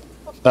 Starts,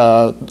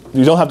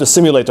 you don't have to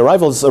simulate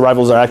arrivals.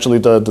 Arrivals are actually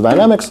the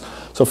dynamics.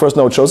 So first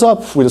node shows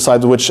up. We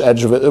decide which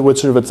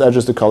of its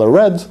edges to color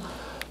red.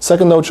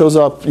 Second node shows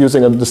up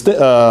using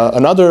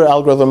another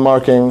algorithm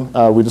marking.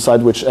 We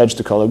decide which edge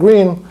to color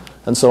green,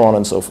 and so on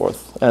and so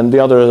forth. And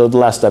the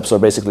last steps are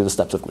basically the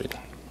steps of greeting.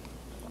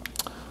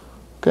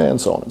 Okay,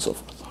 and so on and so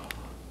forth.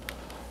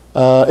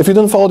 If you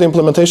didn't follow the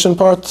implementation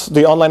part,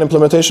 the online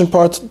implementation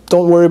part,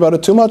 don't worry about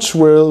it too much.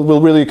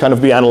 We'll really kind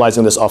of be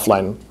analyzing this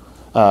offline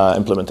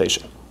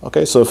implementation.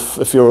 Okay, so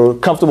if you're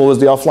comfortable with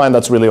the offline,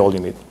 that's really all you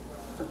need.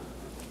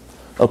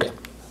 Okay.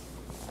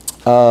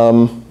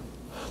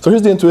 So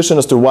here's the intuition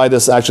as to why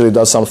this actually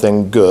does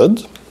something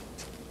good.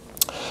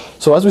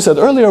 So as we said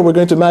earlier, we're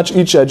going to match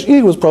each edge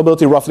E with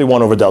probability roughly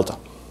 1 over delta.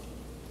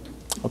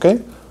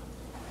 Okay?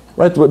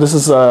 Right, this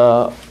is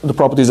the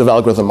properties of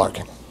algorithm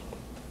marking.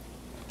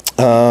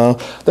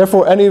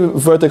 Therefore, any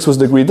vertex with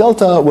degree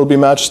delta will be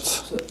matched.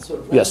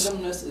 So yes.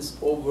 randomness is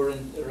over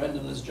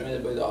randomness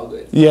generated by the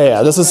algorithm.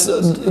 Yeah. This is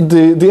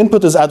the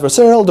input is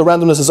adversarial. The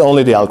randomness is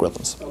only the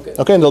algorithms. Okay.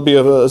 Okay, and there'll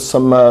be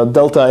some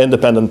delta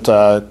independent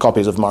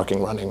copies of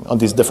marking running on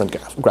these different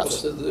graphs.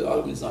 So the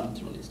algorithm is not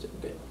deterministic.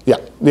 Okay. Yeah,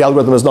 the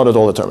algorithm is not at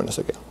all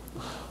deterministic. Yeah.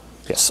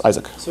 Yes,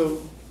 Isaac. So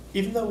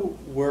even though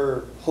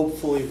we're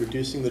hopefully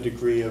reducing the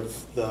degree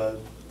of the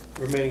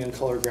remaining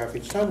uncolored graph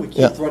each time, we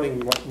keep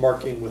running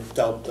marking with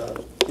delta,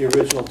 the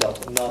original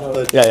delta, not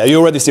the... Yeah, you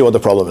already see what the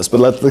problem is,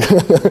 but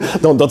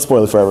don't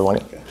spoil it for everyone.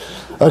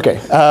 Okay.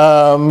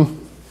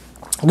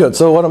 Good,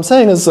 so what I'm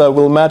saying is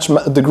we'll match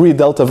degree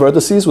delta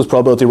vertices with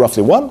probability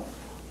roughly 1.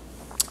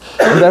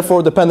 And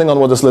therefore, depending on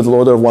what this little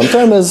order of 1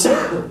 term is,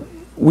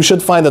 we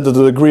should find that the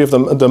degree of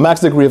the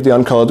max degree of the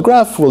uncolored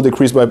graph will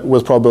decrease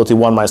with probability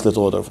 1 minus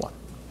little order of 1.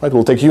 Right?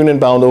 We'll take union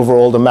bound over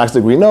all the max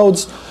degree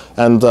nodes,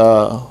 and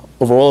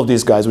over all of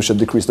these guys, we should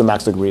decrease the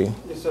max degree.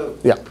 So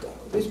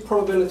this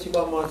probability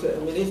 1 minus, I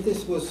mean, if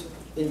this was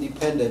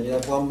independent, you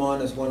have 1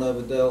 minus 1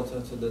 over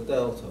delta to the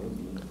delta.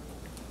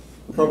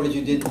 Probably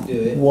you didn't do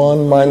it.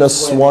 1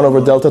 minus 1 over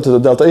delta to the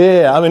delta.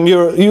 Yeah. I mean,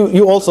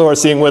 you also are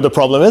seeing where the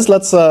problem is.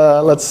 Let's.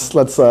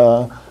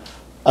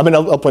 I mean,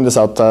 I'll point this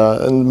out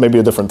in maybe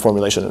a different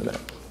formulation in there.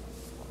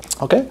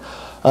 Okay.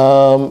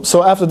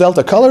 So after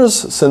delta colors,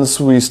 since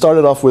we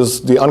started off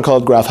with the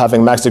uncolored graph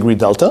having max degree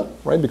delta,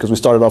 right? Because we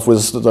started off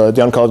with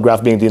the uncolored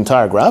graph being the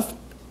entire graph.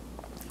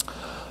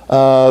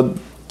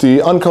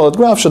 The uncolored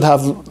graph should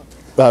have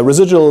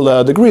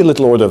residual degree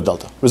little order of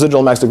delta.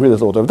 Residual max degree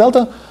little order of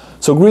delta.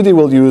 So greedy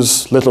will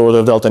use little order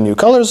of delta new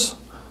colors,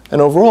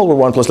 and overall we're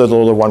 1 plus little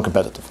order of 1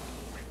 competitive.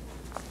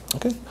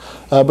 Okay,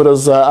 but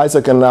as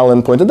Isaac and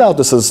Alan pointed out,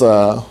 this is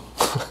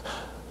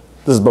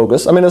this is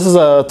bogus. I mean, this is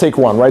a take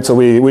 1, right? So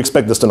we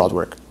expect this to not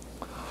work.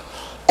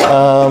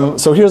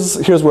 So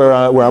here's where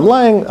I'm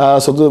lying.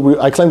 I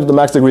claim that the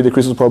max degree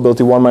decreases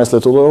probability 1 minus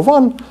little order of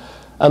 1,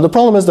 and the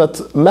problem is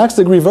that max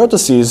degree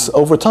vertices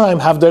over time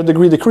have their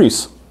degree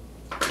decrease.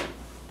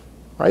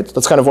 Right?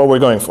 That's kind of what we're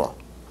going for.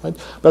 Right?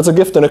 That's a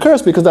gift and a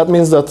curse because that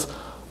means that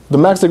the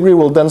max degree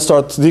will then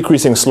start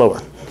decreasing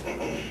slower.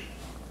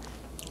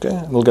 Okay,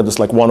 and we'll get this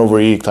like 1 over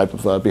E type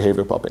of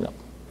behavior popping up.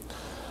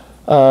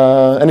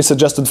 Any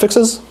suggested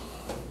fixes?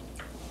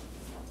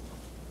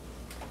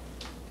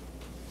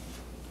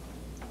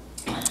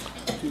 Do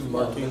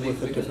marking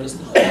with a difference.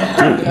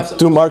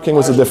 Do marking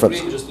with a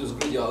difference. Just use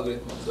greedy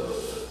algorithm.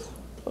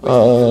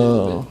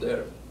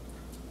 There.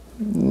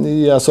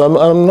 Yeah, so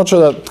I'm not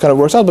sure that kind of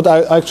works out, but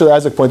actually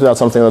Isaac pointed out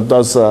something that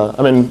does,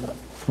 I mean,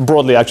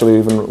 broadly actually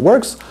even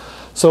works.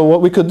 So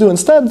what we could do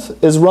instead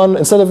is run,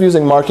 instead of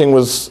using marking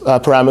with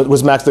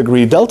max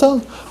degree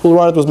delta, we'll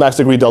run it with max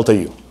degree delta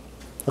u.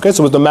 Okay,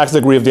 so with the max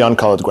degree of the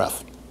uncolored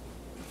graph.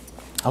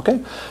 Okay,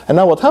 and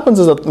now what happens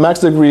is that max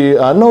degree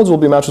nodes will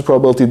be matched with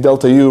probability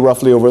delta u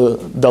roughly over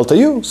delta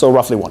u, so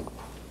roughly 1.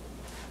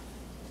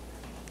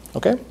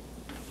 Okay.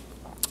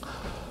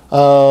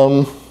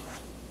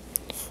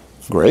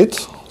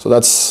 Great. So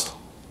that's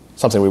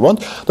something we want.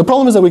 The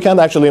problem is that we can't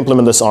actually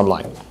implement this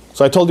online.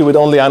 So I told you we'd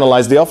only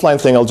analyze the offline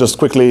thing. I'll just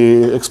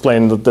quickly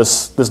explain that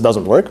this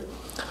doesn't work.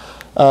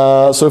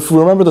 So if we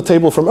remember the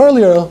table from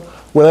earlier,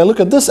 when I look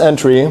at this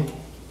entry,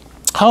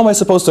 how am I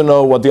supposed to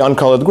know what the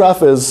uncolored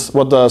graph is,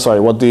 what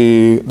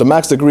the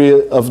max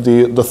degree of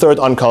the third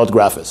uncolored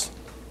graph is?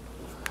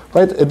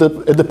 Right?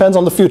 It depends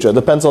on the future. It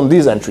depends on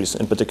these entries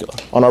in particular,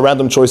 on our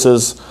random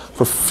choices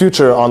for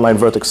future online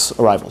vertex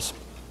arrivals.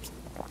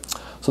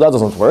 So that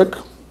doesn't work.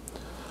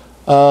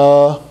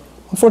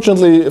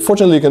 Fortunately,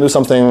 you can do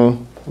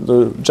something in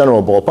the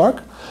general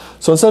ballpark.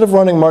 So instead of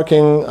running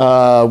marking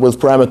with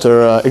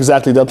parameter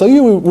exactly delta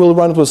u, we'll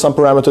run it with some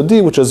parameter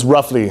d, which is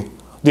roughly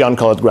the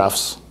uncolored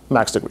graph's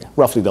max degree,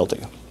 roughly delta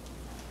u.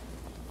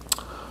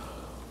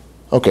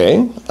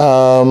 Okay.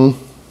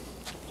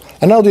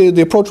 And now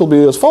the approach will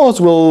be as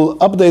follows. We'll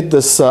update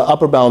this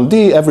upper bound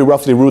d every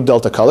roughly root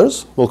delta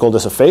colors. We'll call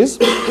this a phase.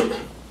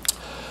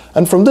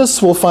 And from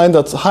this, we'll find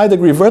that high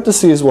degree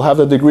vertices will have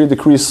the degree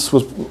decrease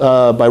with,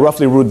 by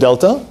roughly root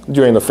delta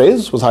during the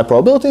phase with high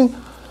probability.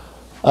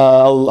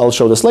 I'll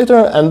show this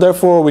later. And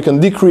therefore, we can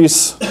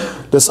decrease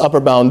this upper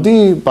bound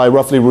d by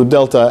roughly root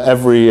delta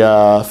every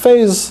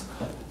phase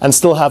and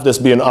still have this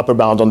be an upper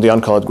bound on the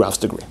uncolored graph's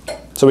degree.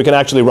 So we can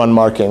actually run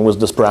marking with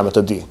this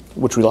parameter d,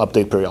 which we'll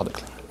update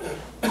periodically.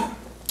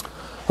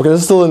 Okay, this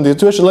is still in the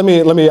intuition. Let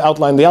me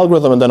outline the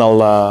algorithm, and then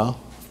I'll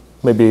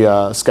maybe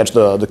sketch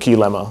the key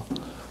lemma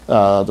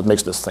that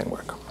makes this thing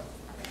work.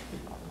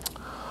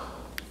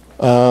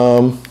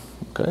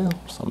 Okay,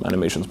 some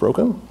animation's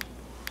broken.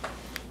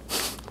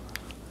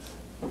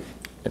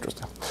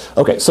 Interesting.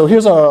 Okay, so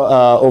here's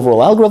our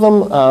overall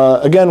algorithm.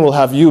 Again, we'll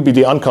have u be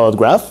the uncolored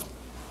graph.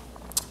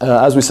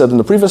 As we said in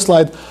the previous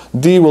slide,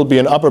 d will be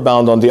an upper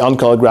bound on the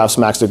uncolored graph's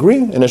max degree.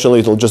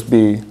 Initially, it'll just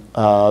be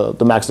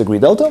the max degree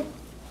delta.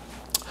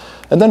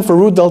 And then for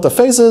root delta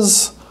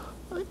phases,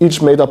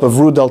 each made up of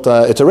root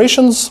delta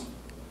iterations,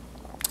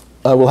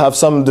 we'll have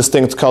some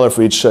distinct color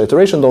for each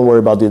iteration. Don't worry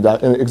about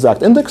the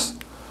exact index.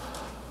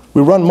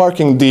 We run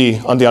marking d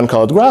on the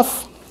uncolored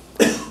graph,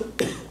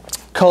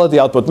 color the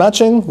output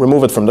matching,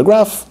 remove it from the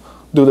graph,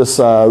 do this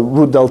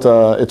root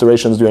delta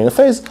iterations during a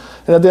phase,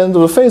 and at the end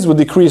of the phase, we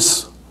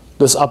decrease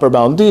this upper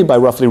bound d by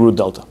roughly root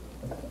delta.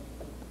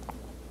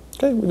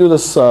 Okay, we do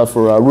this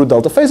for root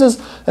delta phases,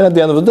 and at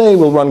the end of the day,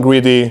 we'll run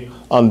greedy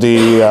on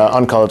the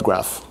uncolored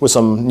graph with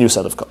some new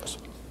set of colors.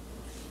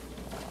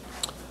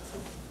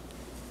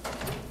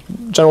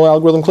 General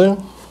algorithm clear?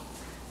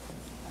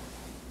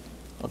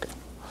 Okay.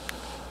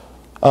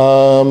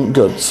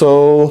 Good.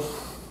 So,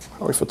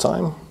 are we for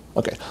time?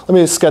 Okay. Let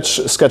me sketch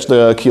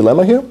the key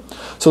lemma here.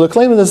 So the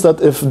claim is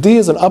that if d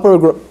is an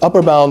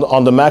upper bound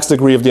on the max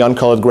degree of the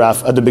uncolored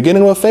graph at the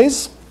beginning of a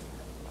phase,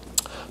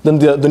 then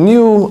the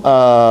new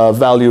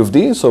value of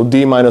d, so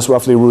d minus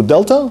roughly root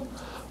delta,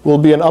 will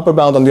be an upper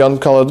bound on the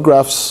uncolored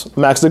graph's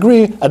max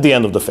degree at the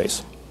end of the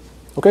phase.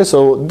 Okay,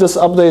 so this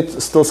update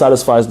still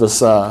satisfies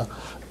this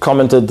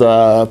commented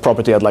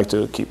property I'd like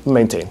to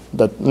maintain,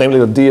 that namely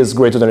that d is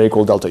greater than or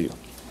equal delta u.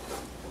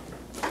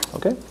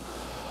 Okay.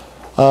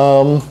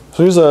 So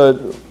here's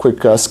a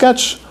quick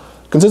sketch.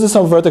 Consider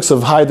some vertex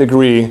of high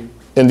degree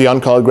in the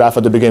uncolored graph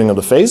at the beginning of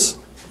the phase.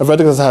 A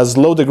vertex that has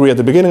low degree at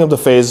the beginning of the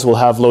phase will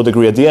have low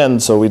degree at the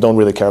end, so we don't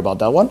really care about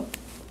that one.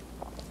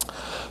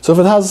 So if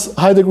it has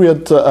high degree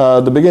at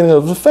the beginning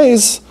of the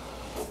phase,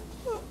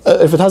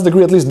 if it has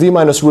degree at least d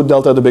minus root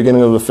delta at the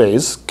beginning of the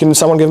phase, can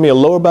someone give me a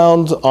lower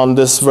bound on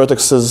this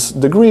vertex's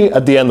degree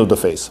at the end of the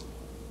phase?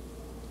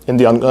 In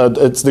the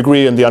its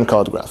degree in the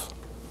uncolored graph.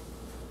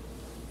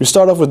 We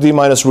start off with d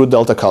minus root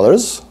delta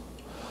colors.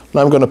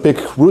 Now I'm going to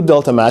pick root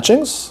delta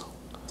matchings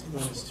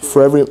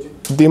for every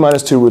d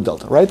minus 2 root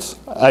delta, right?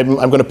 I'm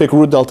going to pick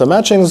root delta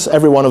matchings.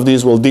 Every one of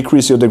these will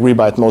decrease your degree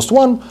by at most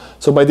 1.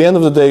 So by the end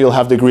of the day, you'll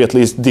have degree at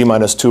least d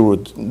minus 2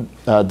 root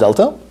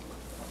delta.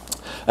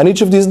 And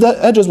each of these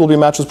edges will be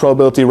matched with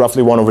probability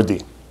roughly 1 over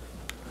d.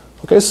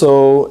 Okay,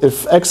 so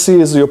if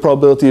xc is your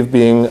probability of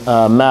being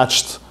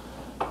matched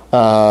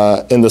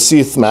in the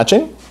cth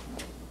matching,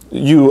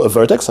 u a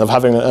vertex, of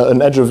having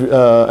an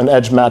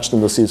edge matched in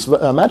the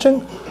cth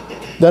matching,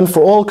 then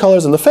for all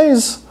colors in the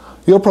phase,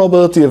 your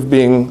probability of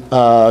being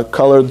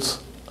colored,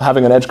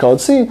 having an edge colored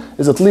C,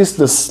 is at least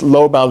this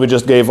lower bound we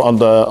just gave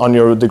on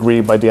your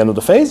degree by the end of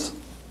the phase,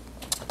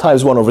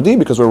 times 1 over d,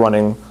 because we're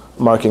running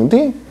marking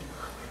d,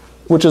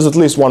 which is at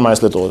least 1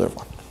 minus little order of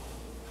 1.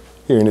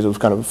 Here you need to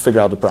kind of figure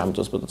out the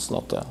parameters, but it's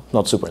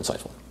not super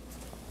insightful.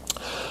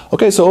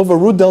 Okay, so over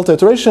root delta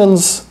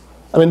iterations,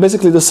 I mean,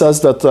 basically this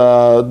says that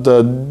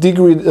the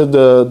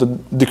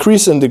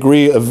decrease in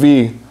degree of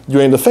v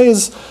during the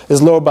phase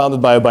is lower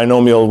bounded by a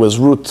binomial with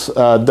root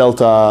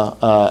delta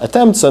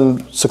attempts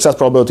and success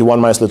probability 1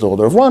 minus little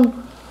order of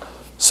 1.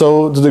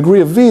 So the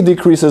degree of V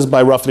decreases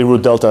by roughly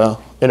root delta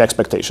in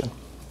expectation.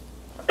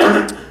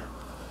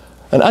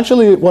 And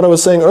actually, what I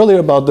was saying earlier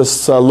about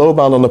this low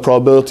bound on the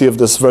probability of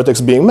this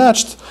vertex being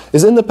matched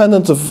is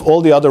independent of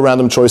all the other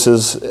random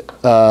choices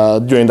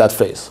during that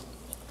phase.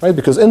 Right?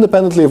 Because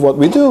independently of what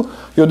we do,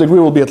 your degree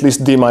will be at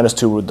least D minus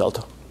 2 root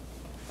delta.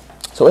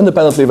 So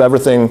independently of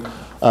everything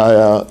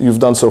you've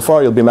done so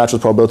far, you'll be matched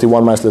with probability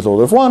 1 minus little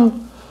order of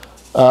 1.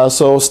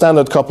 So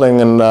standard coupling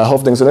and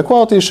Hoeffding's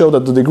inequality show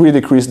that the degree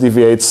decrease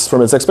deviates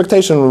from its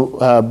expectation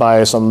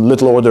by some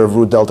little order of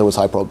root delta with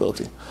high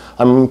probability.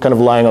 I'm kind of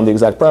lying on the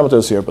exact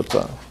parameters here, but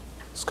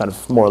it's kind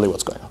of morally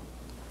what's going on.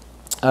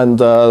 And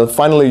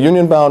finally,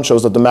 union bound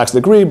shows that the max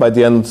degree by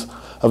the end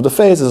of the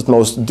phase is at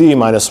most D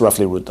minus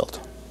roughly root delta.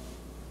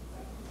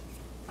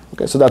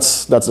 Okay, so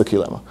that's the key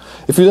lemma.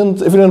 If you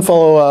didn't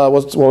follow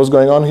what was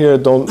going on here,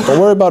 don't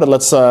worry about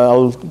it.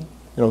 I'll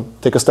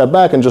take a step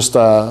back and just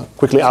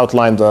quickly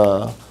outline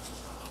the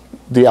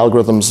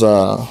algorithm's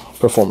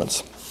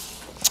performance.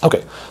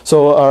 Okay,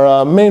 so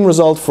our main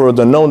result for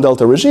the known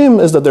delta regime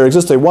is that there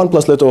exists a 1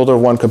 plus little order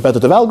of 1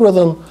 competitive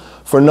algorithm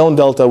for known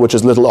delta, which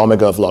is little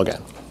omega of log n.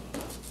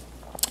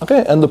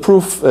 Okay, and the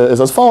proof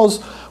is as follows.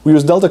 We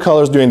use delta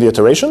colors during the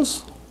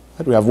iterations.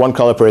 Right? We have 1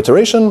 color per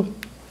iteration.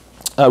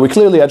 We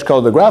clearly edge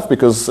color the graph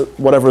because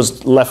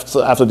whatever's left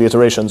after the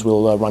iterations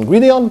we'll run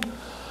greedy on.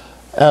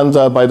 And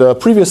by the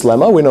previous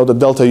lemma, we know that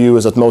delta U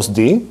is at most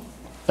D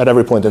at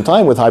every point in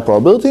time with high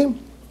probability.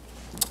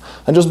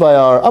 And just by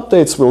our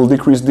updates, we'll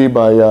decrease D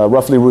by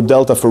roughly root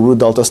delta for root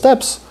delta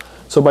steps.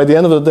 So by the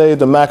end of the day,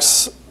 the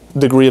max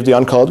degree of the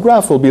uncolored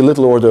graph will be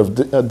little order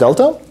of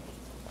delta.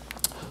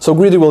 So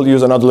greedy will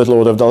use another little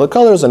order of delta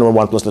colors, and we're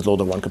 1 plus little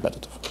order of 1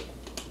 competitive.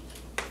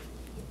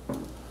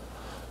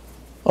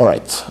 All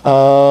right.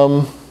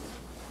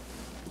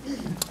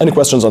 Any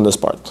questions on this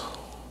part?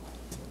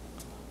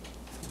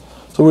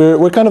 So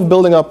we're kind of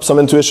building up some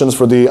intuitions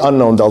for the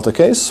unknown delta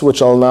case,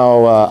 which I'll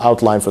now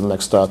outline for the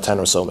next 10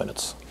 or so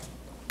minutes.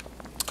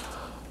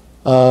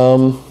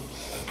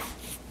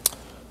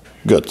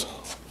 Good.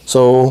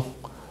 So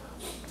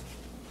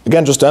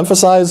again, just to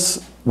emphasize,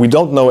 we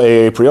don't know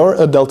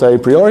delta a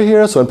priori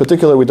here. So in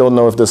particular, we don't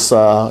know if this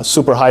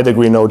super high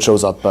degree node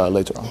shows up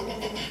later on.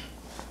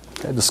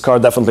 Okay, this car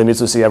definitely needs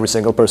to see every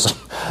single person,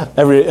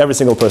 every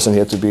single person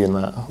here to be in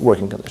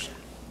working condition.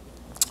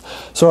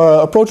 So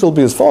our approach will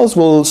be as follows.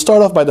 We'll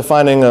start off by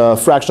defining a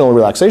fractional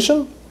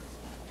relaxation.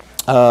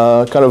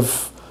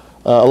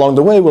 Along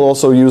the way, we'll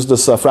also use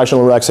this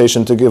fractional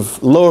relaxation to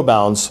give lower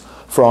bounds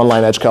for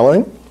online edge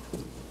coloring.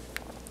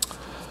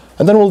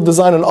 And then we'll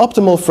design an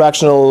optimal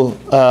fractional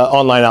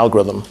online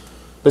algorithm,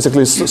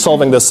 basically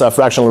solving this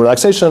fractional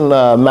relaxation,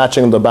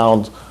 matching the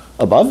bound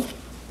above.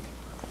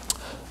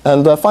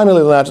 And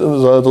finally,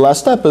 the last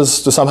step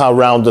is to somehow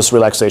round this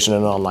relaxation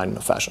in an online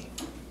fashion.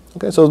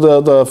 Okay, so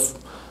the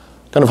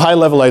kind of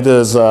high-level idea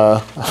is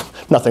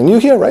nothing new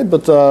here, right?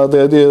 But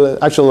the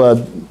actual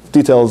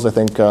details, I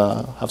think,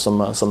 have some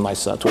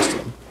nice twist to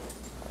them.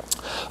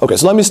 Okay,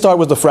 so let me start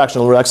with the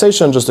fractional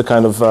relaxation, just to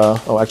kind of,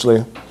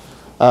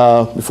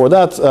 before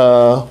that,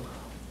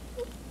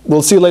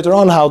 we'll see later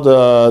on how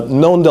the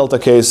known delta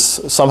case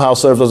somehow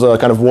serves as a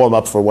kind of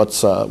warm-up for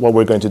what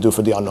we're going to do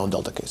for the unknown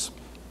delta case.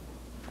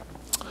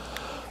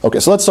 Okay,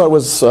 so let's start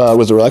with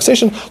the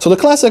relaxation. So the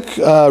classic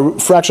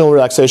fractional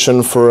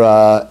relaxation for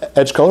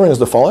edge coloring is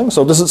the following.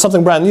 So this is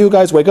something brand new,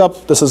 guys. Wake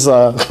up. This is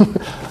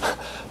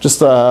just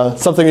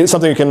something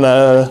you can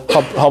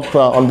hop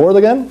on board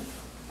again.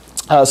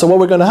 So what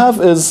we're going to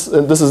have is,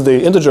 this is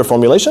the integer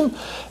formulation.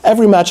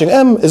 Every matching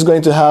M is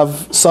going to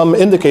have some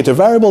indicator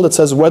variable that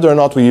says whether or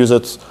not we use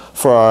it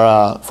for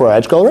our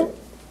edge coloring.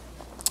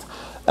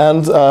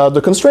 And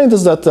the constraint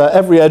is that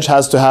every edge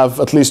has to have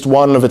at least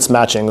one of its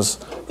matchings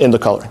in the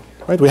coloring.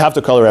 Right? We have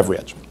to color every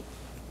edge.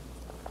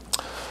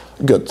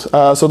 Good.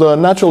 So the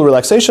natural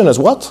relaxation is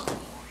what?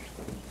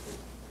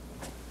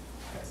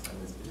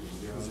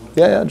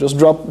 Yeah. Just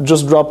drop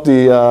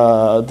the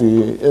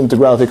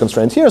integrality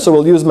constraint here. So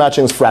we'll use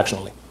matchings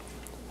fractionally.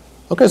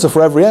 Okay. So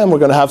for every m, we're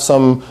going to have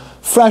some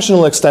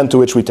fractional extent to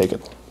which we take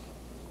it.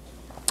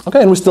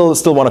 Okay. And we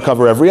still want to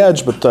cover every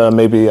edge, but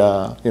maybe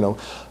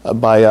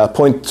by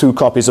 0.2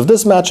 copies of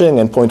this matching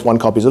and 0.1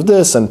 copies of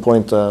this, and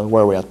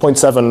where are we at?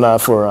 0.7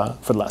 for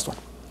the last one.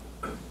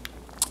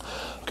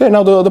 Okay,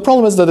 now the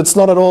problem is that it's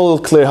not at all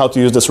clear how to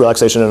use this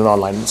relaxation in an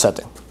online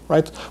setting,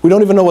 right? We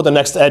don't even know what the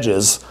next edge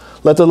is,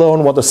 let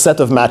alone what the set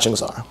of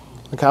matchings are.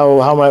 Like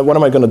what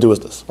am I going to do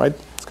with this, right?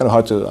 It's kind of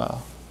hard to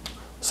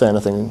say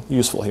anything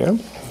useful here.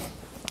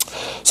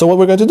 So what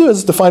we're going to do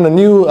is define a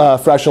new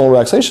fractional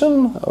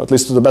relaxation, or at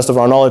least to the best of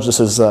our knowledge,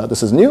 this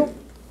is new.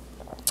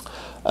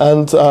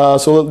 And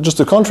so just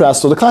to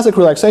contrast, so the classic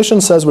relaxation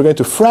says we're going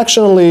to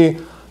fractionally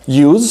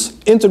use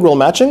integral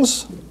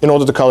matchings in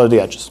order to color the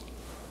edges.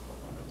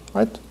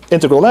 Right?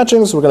 Integral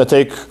matchings, we're going to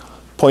take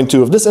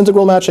 0.2 of this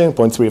integral matching,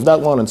 0.3 of that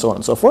one, and so on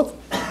and so forth.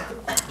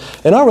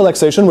 In our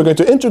relaxation, we're going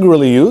to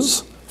integrally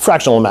use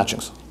fractional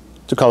matchings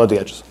to color the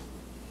edges.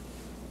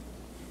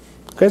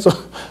 Okay, so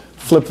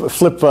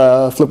flip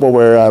what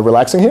we're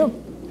relaxing here.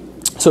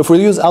 So if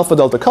we use alpha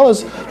delta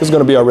colors, this is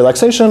going to be our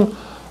relaxation.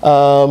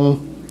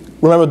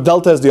 Remember,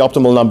 delta is the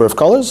optimal number of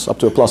colors, up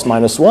to a plus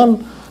minus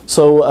 1.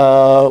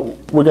 So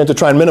we're going to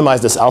try and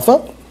minimize this alpha.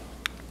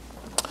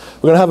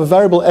 We're going to have a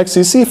variable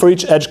xcc for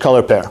each edge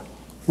color pair.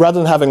 Rather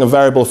than having a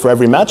variable for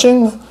every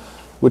matching,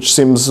 which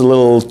seems a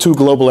little too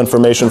global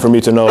information for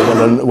me to know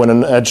when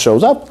an edge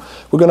shows up,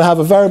 we're going to have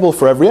a variable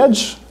for every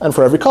edge and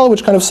for every color,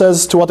 which kind of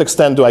says to what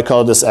extent do I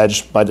color this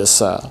edge by this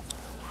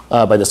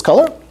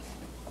color.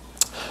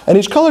 And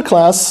each color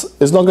class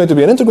is not going to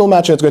be an integral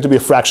matching, it's going to be a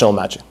fractional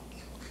matching.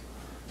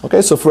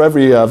 Okay, so for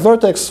every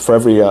vertex, for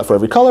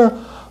every color,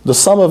 the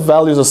sum of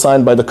values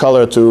assigned by the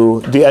color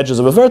to the edges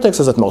of a vertex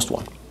is at most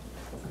 1.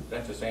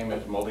 That's the same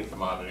as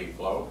multi-commodity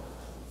flow?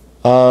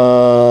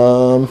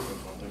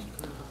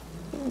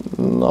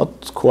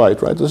 Not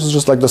quite, right? This is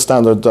just like the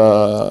standard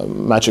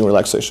matching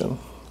relaxation.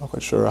 Not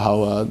quite sure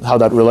how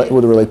that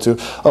would relate to.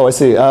 Oh, I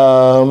see.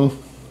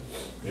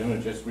 Isn't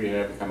it just we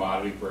have a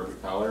commodity for every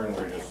color, and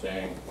we're just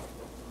saying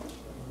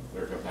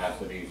their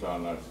capacities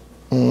on the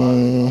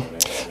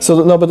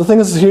So no, but the thing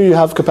is here you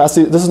have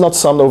capacity. This is not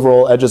summed over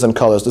all edges and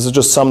colors. This is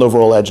just summed over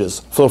all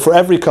edges. So for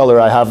every color,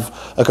 I have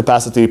a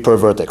capacity per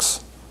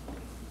vertex.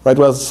 Right,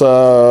 whereas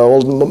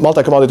all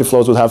multi-commodity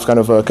flows would have kind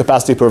of a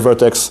capacity per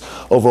vertex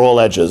over all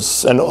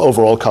edges and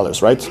over all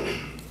colors, right?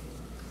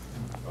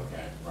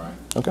 Okay, right.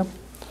 Okay.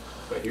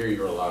 But here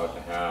you're allowed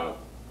to have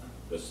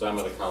the sum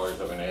of the colors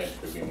of an edge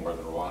could be more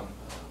than 1?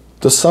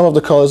 The sum of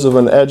the colors of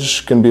an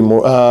edge can be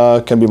more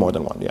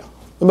than 1, yeah.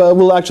 But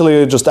we'll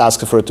actually just ask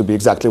for it to be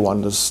exactly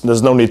 1.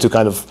 There's no need to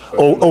kind of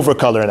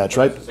overcolor an edge,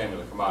 right? It's the same as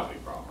a commodity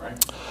problem, right?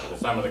 The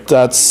sum of the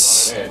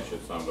colors on an edge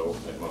is summed at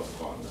most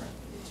 1,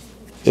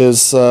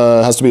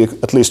 right? Has to be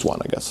at least 1,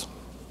 I guess.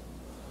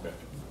 Okay.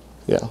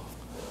 Yeah.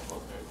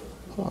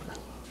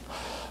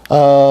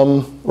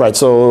 Right,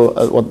 so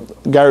what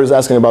Gary was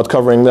asking about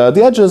covering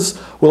the edges,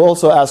 we'll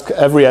also ask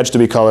every edge to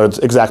be colored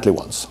exactly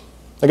once.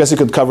 I guess you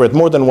could cover it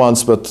more than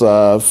once, but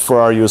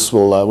for our use,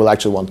 we'll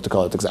actually want to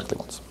color it exactly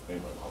once.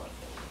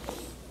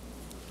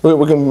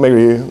 We can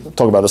maybe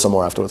talk about this some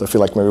more afterwards. I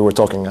feel like maybe we're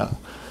talking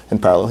in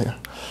parallel here.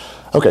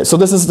 Okay, so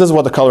this is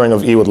what the coloring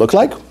of E would look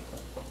like.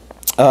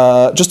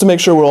 Just to make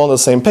sure we're all on the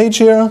same page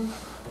here,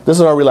 this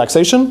is our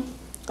relaxation.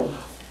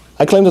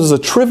 I claim that there's a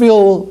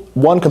trivial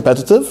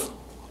one-competitive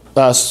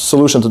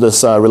solution to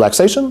this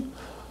relaxation.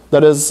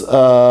 That is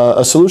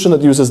a solution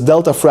that uses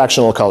delta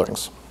fractional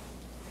colorings.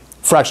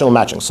 Fractional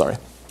matching, sorry.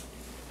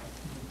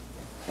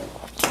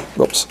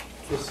 Oops.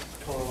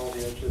 Just color all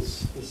the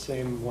edges the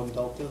same 1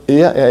 delta?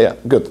 Yeah,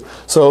 good.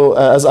 So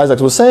as Isaac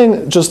was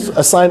saying, just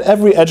assign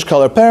every edge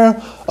color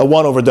pair a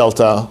 1 over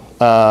delta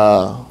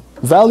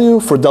value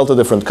for delta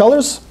different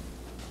colors.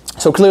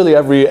 So clearly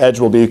every edge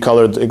will be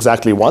colored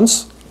exactly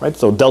once, right?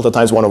 So delta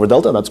times 1 over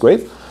delta, that's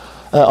great.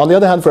 On the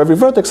other hand, for every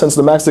vertex, since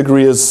the max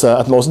degree is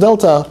at most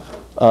delta,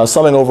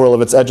 summing over all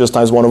of its edges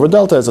times 1 over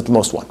delta is at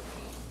most 1.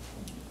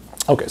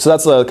 Okay, so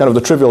that's kind of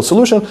the trivial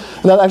solution.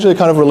 And that actually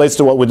kind of relates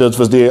to what we did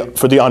for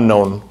the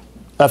unknown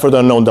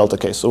delta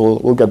case. So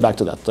we'll get back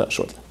to that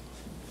shortly.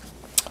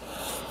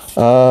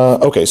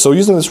 Okay, so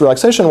using this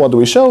relaxation, what do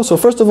we show? So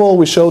first of all,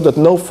 we show that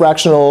no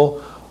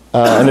fractional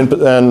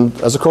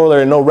and as a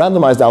corollary, no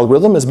randomized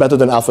algorithm is better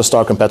than alpha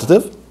star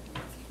competitive.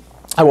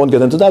 I won't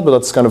get into that, but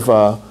that's kind of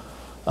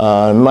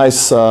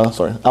nice.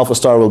 Alpha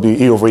star will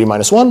be E over E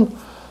minus 1.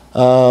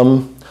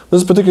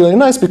 This is particularly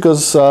nice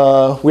because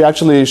we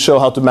actually show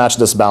how to match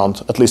this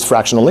bound, at least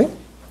fractionally.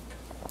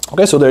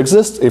 Okay, so there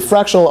exists a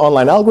fractional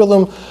online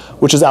algorithm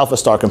which is alpha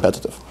star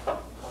competitive.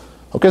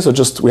 Okay, so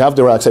just we have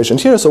the relaxation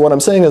here. So what I'm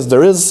saying is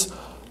there is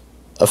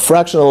a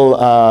fractional,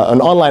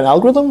 an online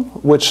algorithm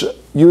which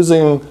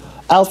using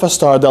alpha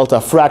star delta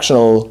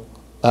fractional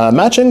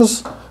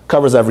matchings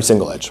covers every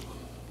single edge.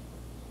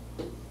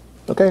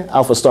 Okay,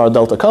 alpha star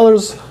delta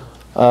colors.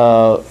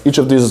 Each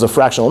of these is a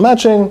fractional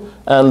matching,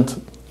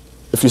 and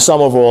if you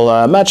sum over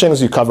all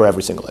matchings, you cover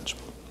every single edge.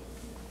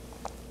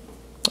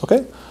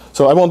 Okay,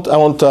 so I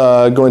won't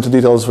go into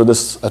details for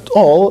this at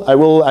all. I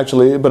will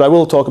actually, but I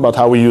will talk about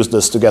how we use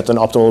this to get an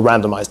optimal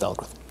randomized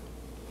algorithm.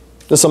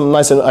 There's some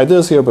nice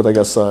ideas here, but I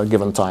guess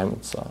given time,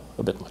 it's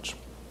a bit much.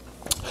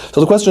 So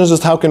the question is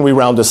just how can we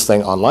round this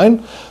thing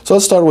online? So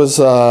let's start with.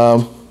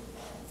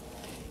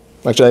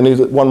 Actually, I need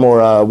one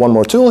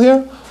more tool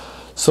here.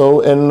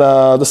 So in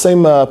the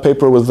same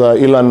paper with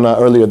Ilan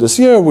earlier this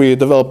year, we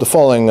developed the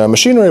following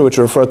machinery, which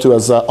we refer to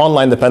as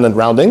online dependent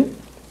rounding.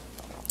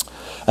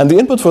 And the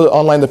input for the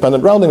online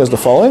dependent rounding is the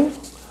following.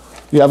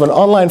 You have an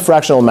online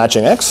fractional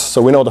matching x.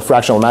 So we know what the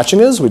fractional matching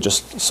is. We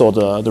just saw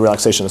the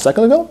relaxation a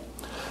second ago.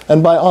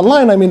 And by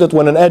online, I mean that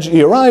when an edge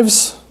E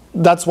arrives,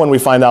 that's when we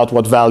find out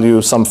what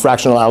value some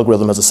fractional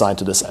algorithm has assigned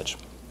to this edge.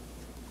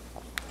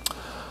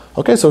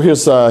 Okay, so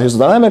here's the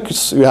dynamic.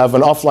 You have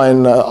an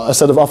offline, a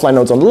set of offline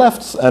nodes on the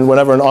left, and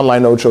whenever an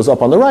online node shows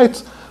up on the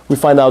right, we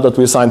find out that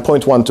we assign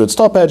 0.1 to its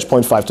top edge,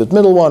 0.5 to its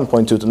middle one,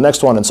 0.2 to the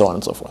next one, and so on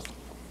and so forth.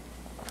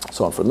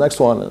 So on for the next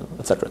one,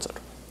 et cetera, et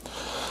cetera.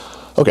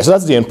 Okay, so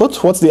that's the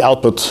input. What's the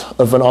output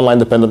of an online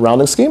dependent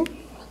rounding scheme?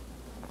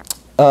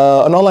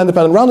 an online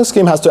dependent rounding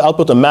scheme has to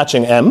output a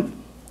matching M,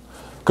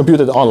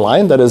 computed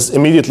online, that is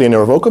immediately and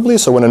irrevocably.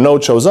 So when a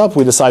node shows up,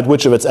 we decide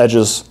which of its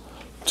edges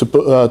to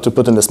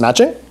put in this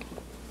matching.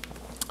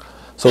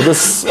 So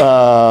this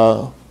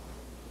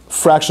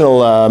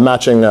fractional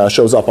matching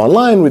shows up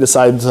online. We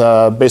decide,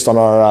 based on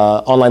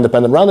our online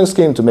dependent rounding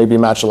scheme, to maybe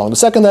match along the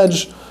second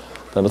edge.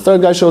 Then the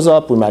third guy shows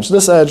up, we match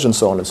this edge, and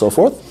so on and so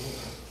forth.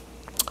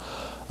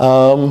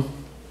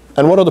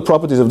 And what are the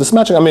properties of this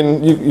matching? I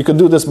mean, you could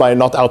do this by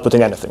not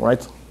outputting anything,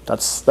 right?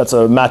 That's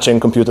a matching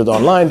computed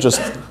online,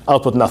 just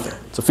output nothing.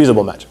 It's a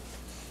feasible matching.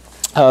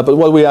 But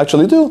what we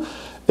actually do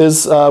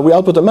is we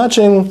output a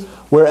matching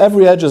where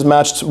every edge is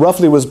matched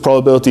roughly with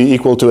probability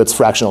equal to its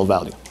fractional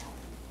value.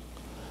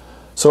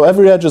 So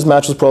every edge is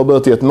matched with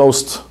probability at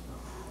most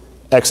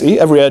xe.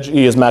 Every edge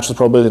e is matched with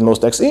probability at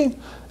most xe.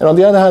 And on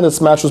the other hand,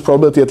 it's matched with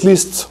probability at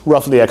least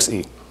roughly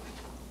xe.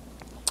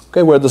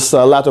 Okay, where this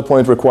latter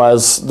point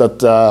requires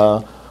that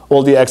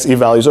all the xe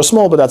values are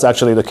small, but that's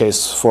actually the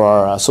case for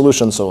our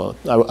solution, so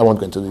I won't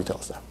go into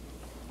details there.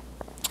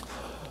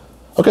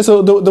 Okay,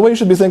 so the way you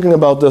should be thinking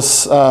about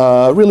this,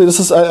 really,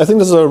 I think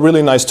this is a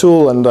really nice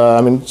tool, and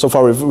I mean, so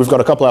far we've got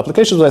a couple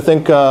applications, but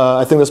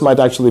I think this might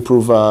actually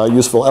prove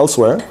useful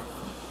elsewhere.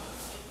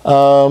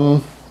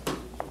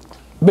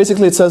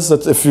 Basically, it says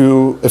that if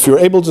you're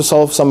able to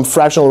solve some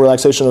fractional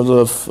relaxation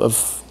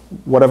of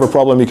whatever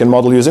problem you can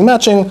model using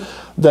matching,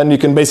 then you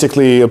can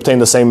basically obtain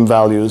the same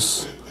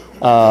values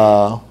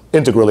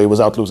integrally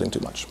without losing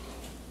too much.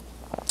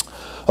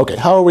 Okay,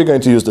 how are we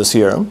going to use this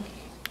here?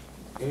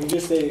 Can you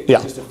just say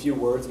just a few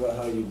words about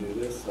how you do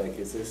this? Like,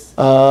 is this?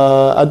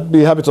 I'd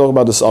be happy to talk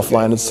about this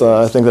offline. It's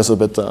I think that's a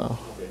bit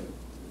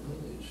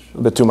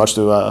too much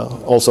to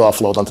also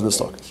offload onto this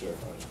talk. Sure.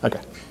 Okay.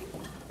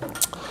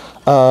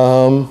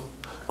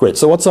 Great.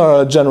 So what's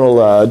our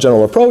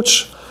general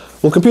approach?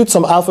 We'll compute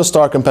some alpha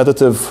star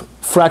competitive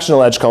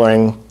fractional edge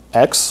coloring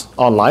X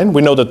online.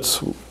 We know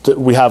that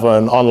we have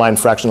a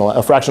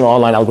fractional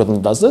online algorithm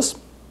that does this.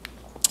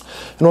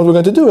 And what we're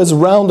going to do is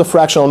round the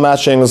fractional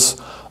matchings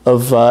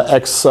of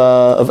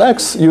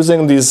X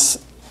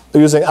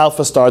using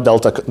alpha star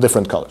delta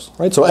different colors.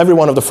 Right? So every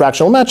one of the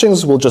fractional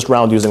matchings will just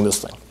round using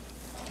this thing.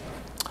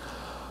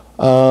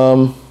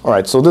 All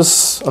right, so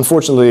this,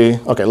 unfortunately,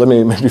 okay, let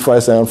me, before I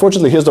say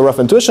unfortunately, here's the rough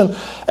intuition.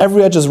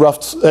 Every edge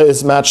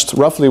is matched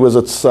roughly with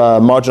its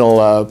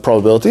marginal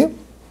probability.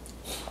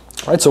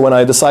 Right, so when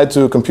I decide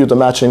to compute a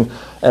matching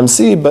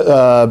MC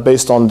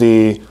based on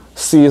the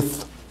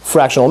Cth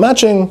fractional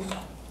matching,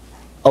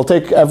 I'll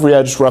take every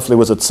edge roughly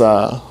with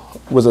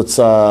its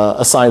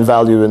assigned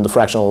value in the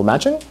fractional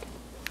matching.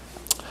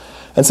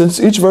 And since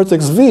each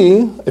vertex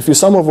V, if you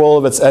sum over all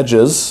of its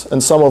edges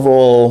and sum over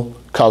all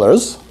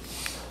colors,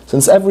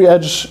 since every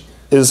edge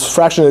is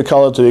fractionally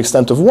colored to the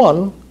extent of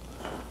 1,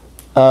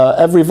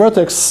 every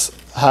vertex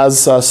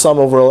has sum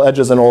over all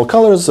edges and all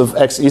colors of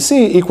xec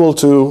equal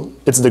to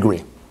its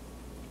degree.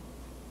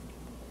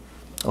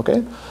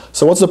 Okay?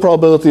 So what's the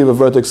probability of a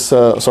vertex?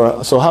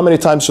 So how many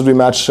times should we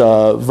match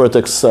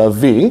vertex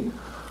V?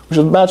 We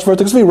should match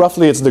vertex V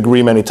roughly its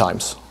degree many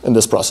times in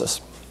this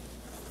process.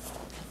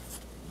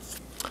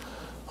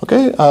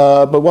 Okay,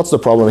 but what's the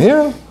problem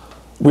here?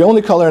 We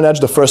only color an edge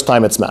the first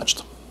time it's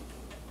matched.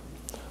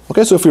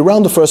 Okay, so if we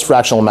round the first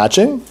fractional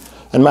matching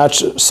and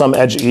match some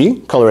edge E,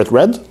 color it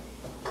red.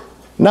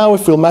 Now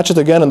if we'll match it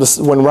again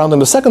when rounding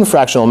the second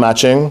fractional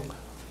matching,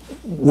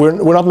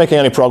 we're not making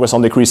any progress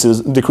on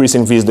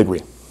decreasing V's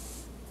degree.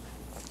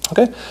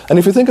 Okay, and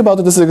if you think about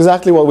it, this is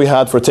exactly what we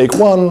had for take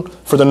 1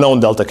 for the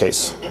known delta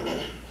case.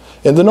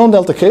 In the known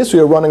delta case, we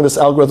are running this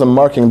algorithm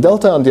marking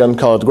delta on the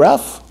uncolored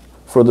graph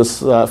for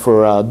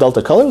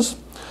delta colors,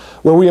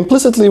 where we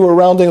implicitly were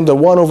rounding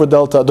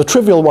the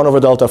trivial 1 over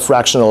delta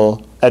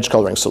fractional edge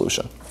coloring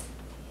solution.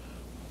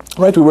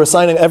 Right, we were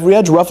assigning every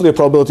edge roughly a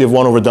probability of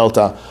 1 over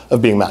delta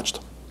of being matched.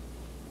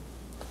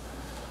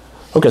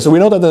 Okay, so we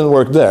know that didn't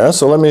work there,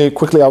 so let me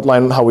quickly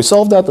outline how we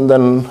solved that and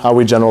then how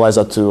we generalize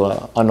that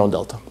to unknown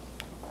delta.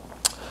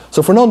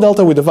 So for known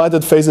delta, we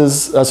divided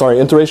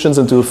iterations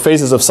into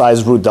phases of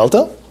size root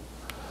delta.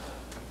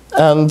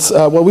 And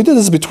what we did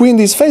is between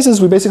these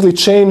phases, we basically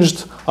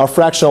changed our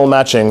fractional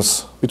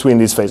matchings between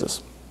these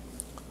phases.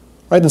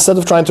 Right? Instead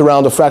of trying to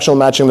round a fractional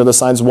matching that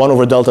assigns 1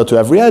 over delta to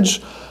every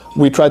edge,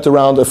 we tried to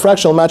round a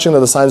fractional matching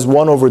that assigns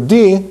 1 over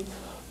d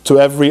to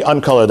every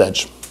uncolored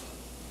edge.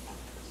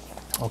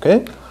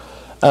 Okay?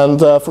 And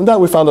from that,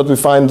 we found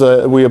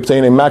that we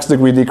obtain a max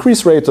degree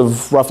decrease rate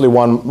of roughly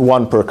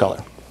 1 per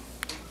color.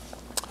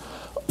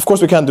 Of course,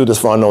 we can't do this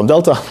for unknown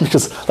delta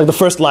because like the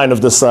first line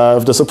of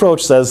this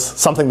approach says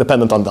something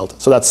dependent on delta.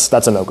 So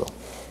that's a no-go.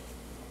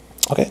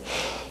 Okay,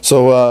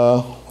 so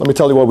let me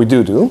tell you what we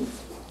do,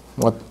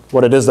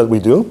 what it is that we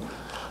do.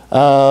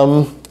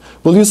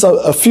 We'll use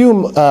a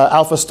few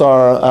alpha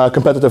star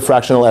competitive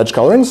fractional edge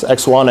colorings,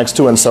 x1,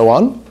 x2, and so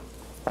on,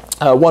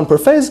 1 per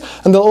phase,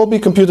 and they'll all be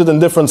computed in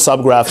different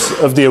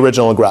subgraphs of the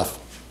original graph.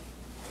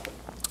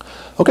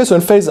 Okay, so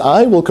in phase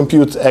I, we'll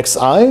compute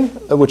xi,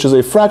 which is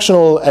a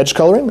fractional edge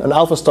coloring, an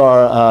alpha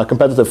star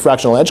competitive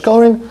fractional edge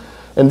coloring,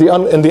 in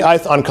the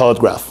ith uncolored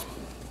graph.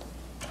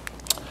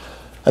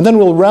 And then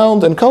we'll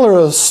round and color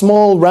a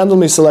small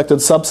randomly selected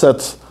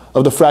subset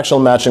of the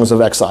fractional matchings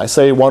of xi,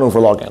 say 1 over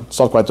log n. It's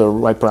not quite the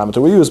right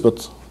parameter we use,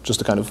 but just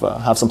to kind of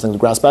have something to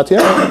grasp at here.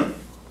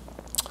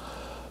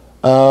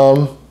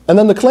 And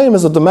then the claim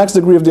is that the max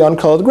degree of the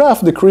uncolored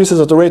graph decreases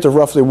at the rate of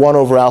roughly 1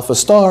 over alpha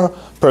star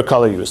per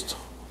color used.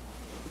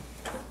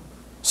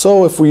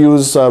 So if we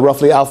use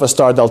roughly alpha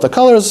star delta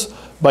colors,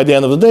 by the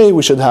end of the day,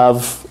 we should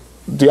have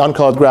the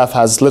uncolored graph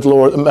has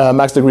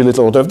max degree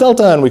little order of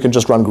delta, and we can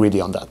just run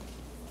greedy on that.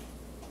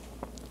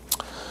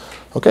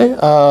 Okay,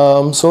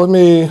 so let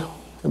me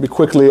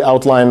quickly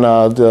outline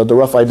the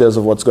rough ideas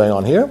of what's going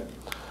on here.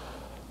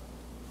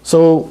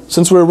 So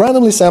since we're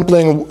randomly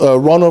sampling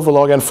 1 over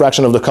log n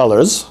fraction of the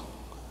colors,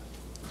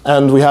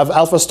 and we have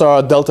alpha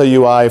star delta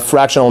ui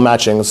fractional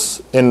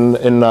matchings in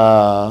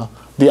the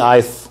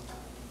ith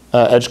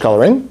edge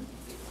coloring,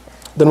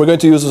 then we're going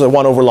to use a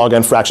 1 over log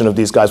n fraction of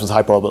these guys with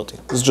high probability.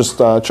 This is just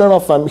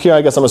Chernoff. Here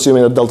I guess I'm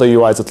assuming that delta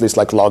ui is at least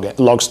like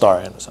log star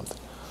n or something.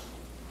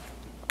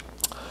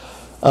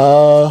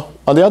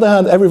 On the other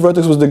hand, every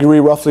vertex with degree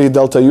roughly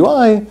delta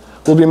ui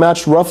will be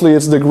matched roughly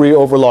its degree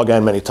over log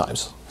n many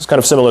times. It's kind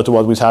of similar to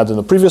what we had in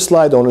the previous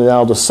slide, only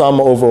now the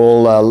sum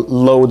overall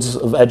loads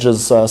of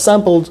edges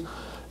sampled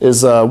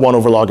is 1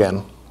 over log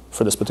n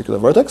for this particular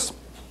vertex.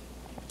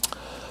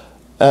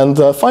 And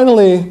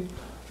finally,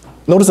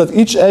 notice that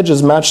each edge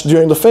is matched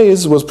during the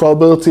phase with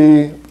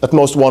probability at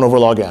most 1 over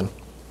log n.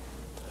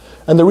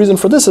 And the reason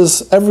for this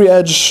is every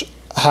edge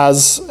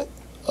has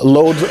a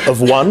load of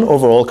 1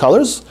 over all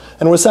colors,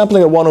 and we're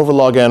sampling a 1 over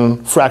log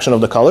n fraction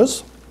of the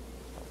colors.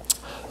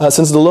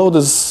 Since the load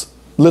is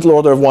little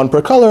order of 1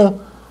 per color,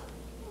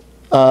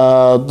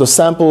 the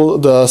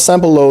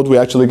sample load we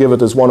actually give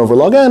it is 1 over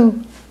log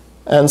n.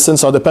 And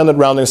since our dependent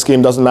rounding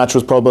scheme doesn't match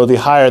with probability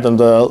higher than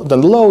the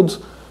load,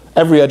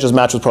 every edge is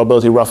matched with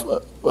probability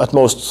at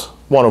most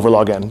 1 over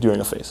log n during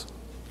a phase.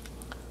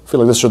 I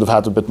feel like this should have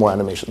had a bit more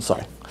animation,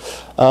 sorry.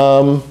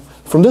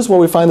 From this, what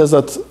we find is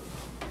that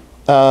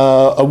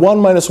a 1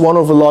 minus 1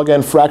 over log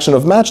n fraction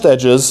of matched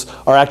edges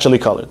are actually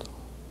colored.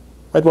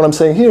 Right? What I'm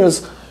saying here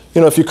is,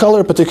 if you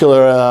color a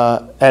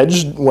particular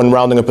edge when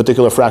rounding a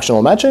particular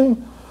fractional matching,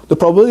 the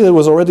probability that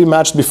was already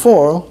matched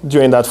before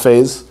during that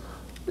phase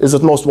is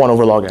at most 1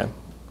 over log n.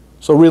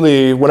 So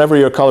really, whenever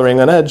you're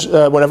coloring an edge,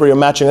 whenever you're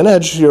matching an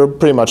edge, you're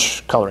pretty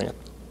much coloring it.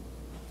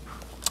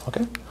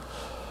 Okay.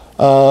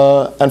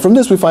 And from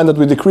this, we find that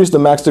we decrease the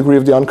max degree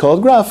of the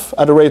uncolored graph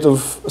at a rate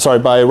of,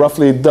 by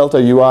roughly delta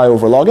ui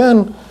over log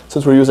n.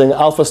 Since we're using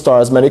alpha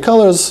star as many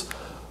colors,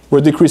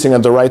 we're decreasing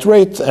at the right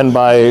rate and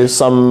by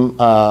some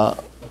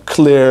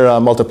clear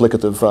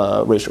multiplicative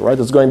ratio, right?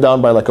 It's going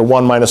down by like a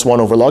 1 minus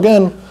 1 over log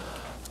n.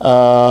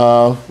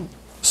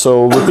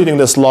 So repeating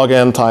this log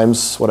n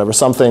times whatever,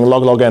 something,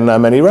 log n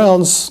many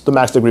rounds, the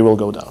max degree will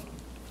go down.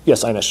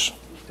 Yes, Inish?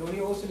 Don't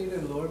you also need a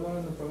lower bound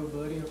on the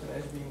probability of an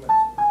edge being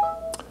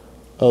matched?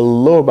 A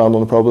lower bound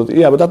on the probability,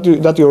 yeah, but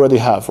that you already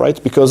have,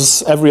 right?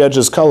 Because every edge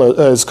is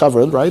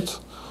covered, right?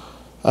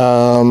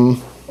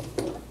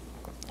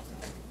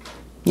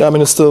 Yeah, I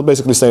mean, it's still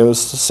basically the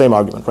same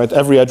argument, right?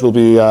 Every edge will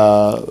be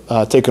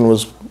taken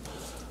with,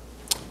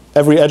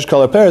 every edge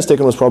color pair is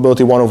taken with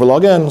probability 1 over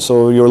log n,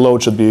 so your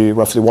load should be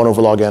roughly 1 over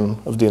log n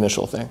of the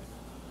initial thing.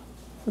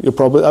 The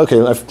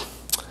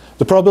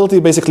probability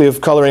basically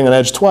of coloring an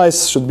edge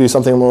twice should be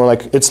something more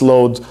like its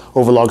load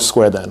over log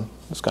squared n.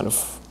 It's kind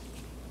of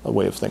a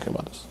way of thinking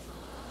about this.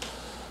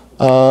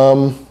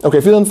 Okay,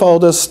 if you didn't follow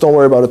this, don't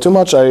worry about it too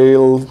much.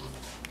 I'll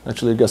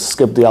actually, I guess,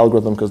 skip the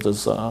algorithm because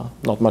there's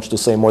not much to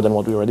say more than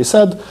what we already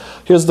said.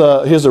 Here's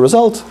the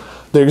result.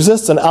 There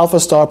exists an alpha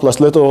star plus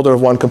little order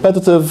of 1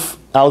 competitive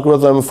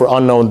algorithm for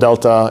unknown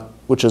delta,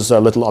 which is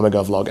little omega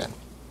of log n,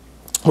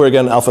 where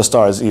again alpha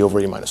star is e over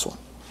e minus 1.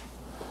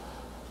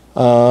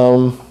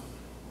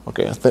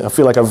 Okay, I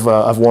feel like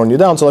I've worn you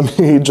down, so let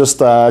me just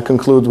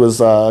conclude with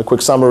a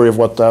quick summary of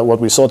what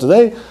we saw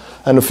today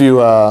and a few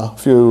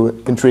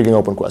intriguing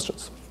open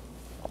questions.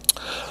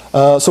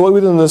 So what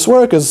we did in this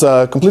work is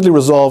completely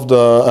resolve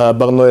the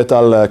Bar-Noy et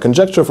al.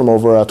 Conjecture from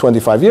over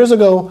 25 years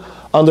ago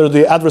under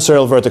the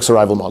adversarial vertex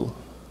arrival model.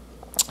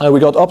 We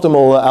got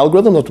optimal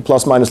algorithm of the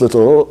plus minus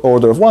little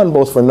order of 1,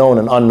 both for known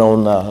and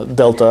unknown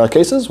delta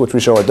cases, which we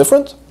show are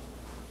different.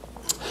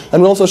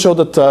 And we also showed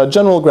that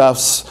general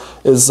graphs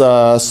is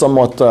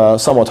somewhat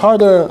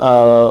harder.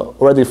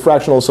 Already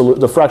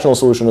the fractional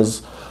solution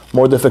is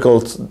more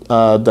difficult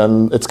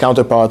than its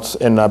counterpart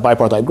in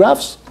bipartite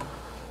graphs.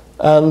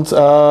 And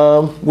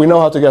we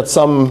know how to get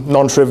some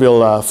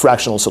non-trivial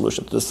fractional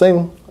solution to this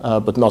thing,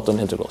 but not an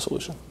integral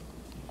solution.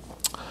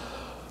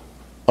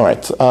 All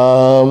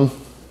right.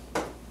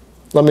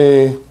 Let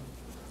me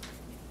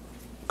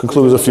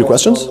conclude with a few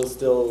questions.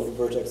 Still,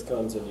 vertex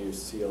comes and you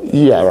see all that.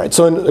 Yeah, right.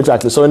 So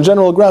exactly. So in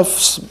general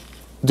graphs,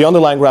 the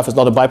underlying graph is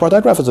not a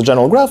bipartite graph; it's a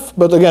general graph.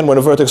 But again, when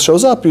a vertex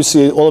shows up, you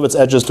see all of its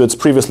edges to its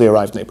previously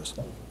arrived neighbors.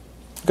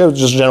 Okay, it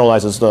just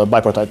generalizes the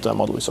bipartite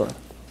model we saw.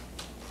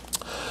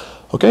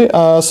 Okay,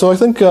 so I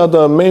think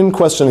the main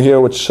question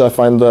here, which I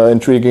find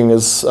intriguing,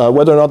 is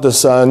whether or not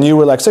this new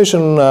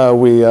relaxation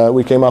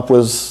we came up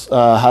with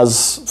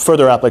has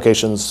further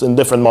applications in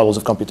different models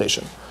of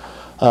computation.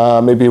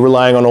 Maybe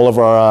relying on all of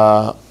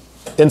our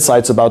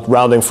insights about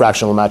rounding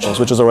fractional matchings,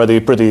 which is already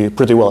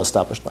pretty well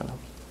established by now.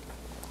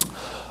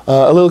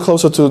 A little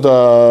closer to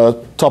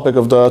the topic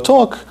of the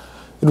talk,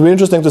 it would be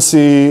interesting to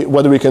see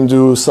whether we can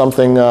do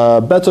something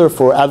better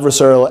for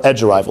adversarial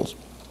edge arrivals.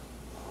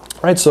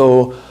 Right,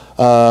 so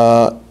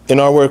in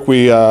our work,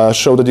 we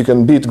showed that you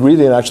can beat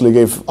greedy and actually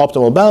gave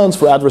optimal bounds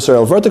for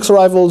adversarial vertex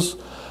arrivals.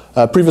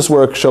 Previous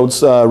work showed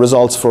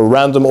results for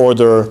random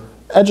order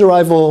edge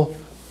arrival.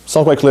 It's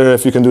not quite clear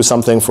if you can do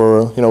something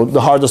for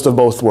the hardest of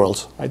both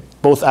worlds, right?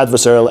 Both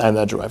adversarial and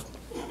edge arrival.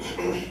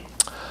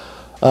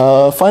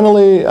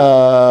 Finally,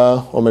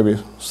 or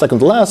maybe second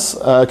to last,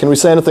 can we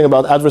say anything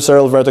about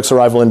adversarial vertex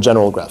arrival in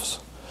general graphs?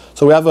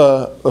 So we have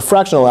a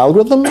fractional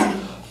algorithm.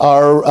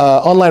 Our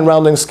online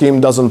rounding scheme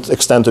doesn't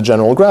extend to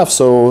general graphs,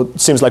 so it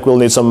seems like we'll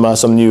need some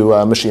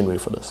new machinery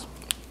for this.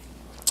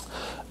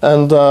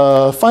 And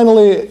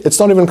finally, it's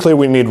not even clear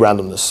we need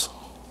randomness.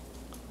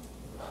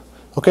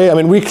 Okay, I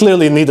mean, we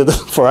clearly need it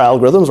for our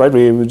algorithms, right?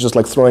 We're just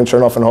like throwing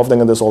Chernoff and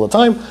Hovding in this all the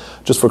time,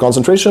 just for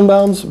concentration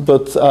bounds,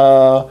 but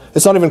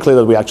it's not even clear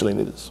that we actually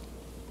need this.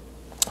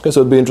 Okay,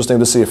 so it'd be interesting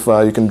to see if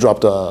you can drop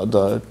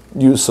the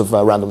use of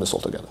randomness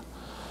altogether.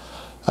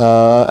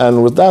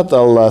 And with that,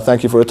 I'll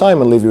thank you for your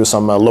time and leave you with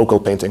some local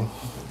painting.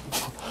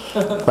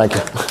 Thank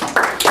you.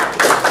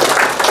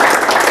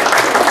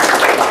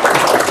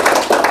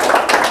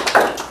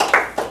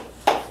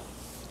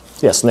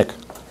 Yes, Nick. Do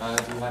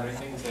you have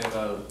anything to say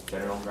about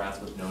general graphs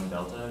with known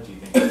delta? Do you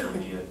think there will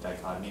be a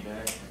dichotomy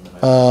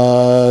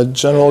there?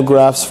 General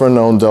graphs for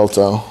known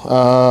delta.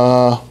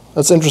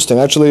 That's interesting.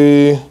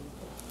 Actually,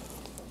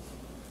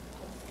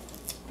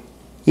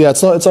 yeah,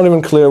 it's not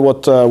even clear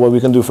what we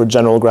can do for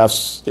general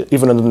graphs,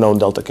 even in the known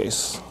delta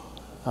case.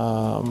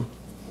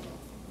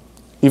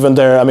 Even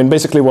there, I mean,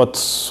 basically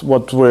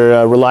what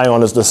we're relying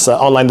on is this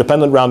online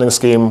dependent rounding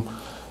scheme,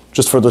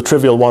 just for the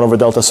trivial 1 over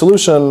delta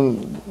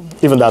solution.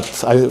 Even that,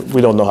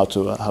 we don't know how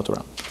to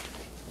round.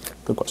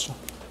 Good question.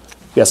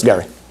 Yes,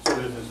 Gary. So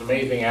there's this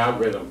amazing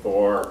algorithm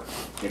for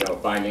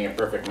finding a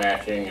perfect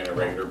matching in a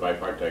regular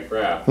bipartite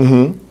graph.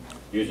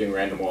 Using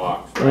random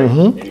walks, right?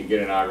 And you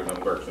get an algorithm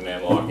that works in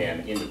n log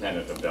n,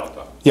 independent of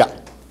delta. Yeah.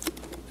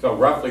 So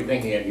roughly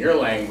thinking in your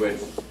language,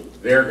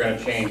 they're going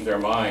to change their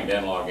mind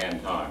n log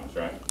n times,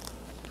 right?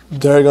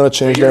 They're going to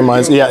change their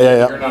minds.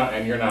 Yeah.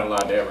 You're not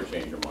allowed to ever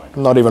change your mind.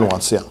 Not even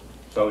once, yeah.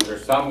 So is there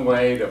some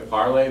way to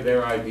parlay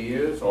their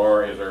ideas,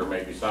 or is there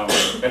maybe some,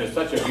 and it's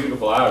such a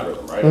beautiful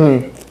algorithm, right? I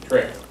mean, it's a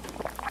trick.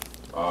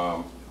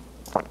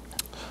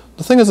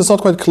 The thing is, it's not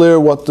quite clear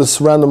what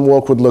this random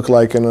walk would look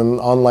like in an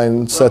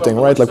online setting,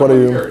 right? Like, what are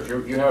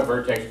you? You have a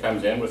vertex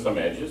comes in with some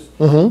edges.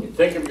 You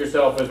think of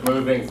yourself as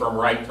moving from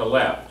right to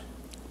left.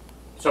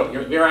 So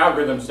your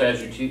algorithm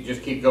says you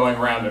just keep going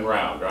round and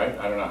round, right?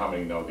 I don't know how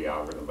many know the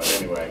algorithm, but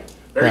anyway,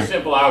 very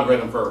simple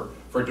algorithm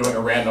for doing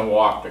a random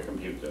walk to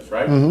compute this,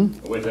 right?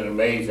 With an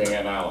amazing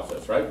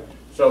analysis, right?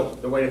 So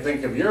the way to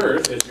think of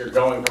yours is you're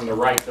going from the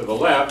right to the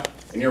left,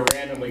 and you're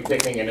randomly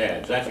picking an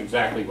edge. That's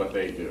exactly what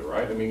they do,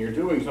 right? I mean, you're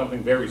doing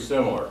something very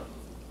similar.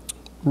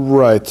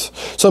 Right.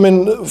 So I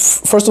mean,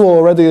 first of all,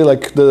 already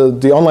like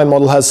the online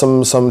model has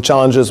some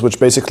challenges which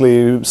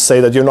basically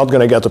say that you're not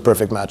going to get a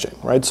perfect matching,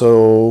 right?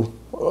 So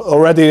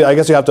already, I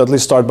guess you have to at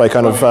least start by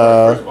kind of.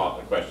 First of all,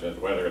 the question is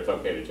whether it's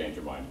okay to change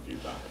your mind a few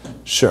times.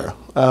 Sure.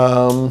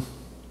 And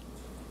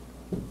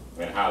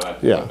how that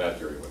theory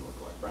would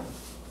look like, right?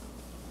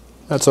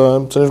 That's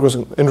it's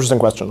an interesting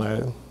question.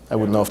 I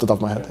wouldn't know off the top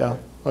of my head. Yeah.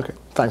 Okay.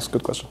 Thanks.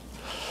 Good question.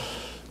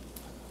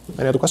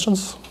 Any other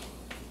questions?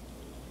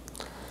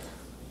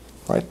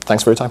 All right.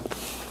 Thanks for your time.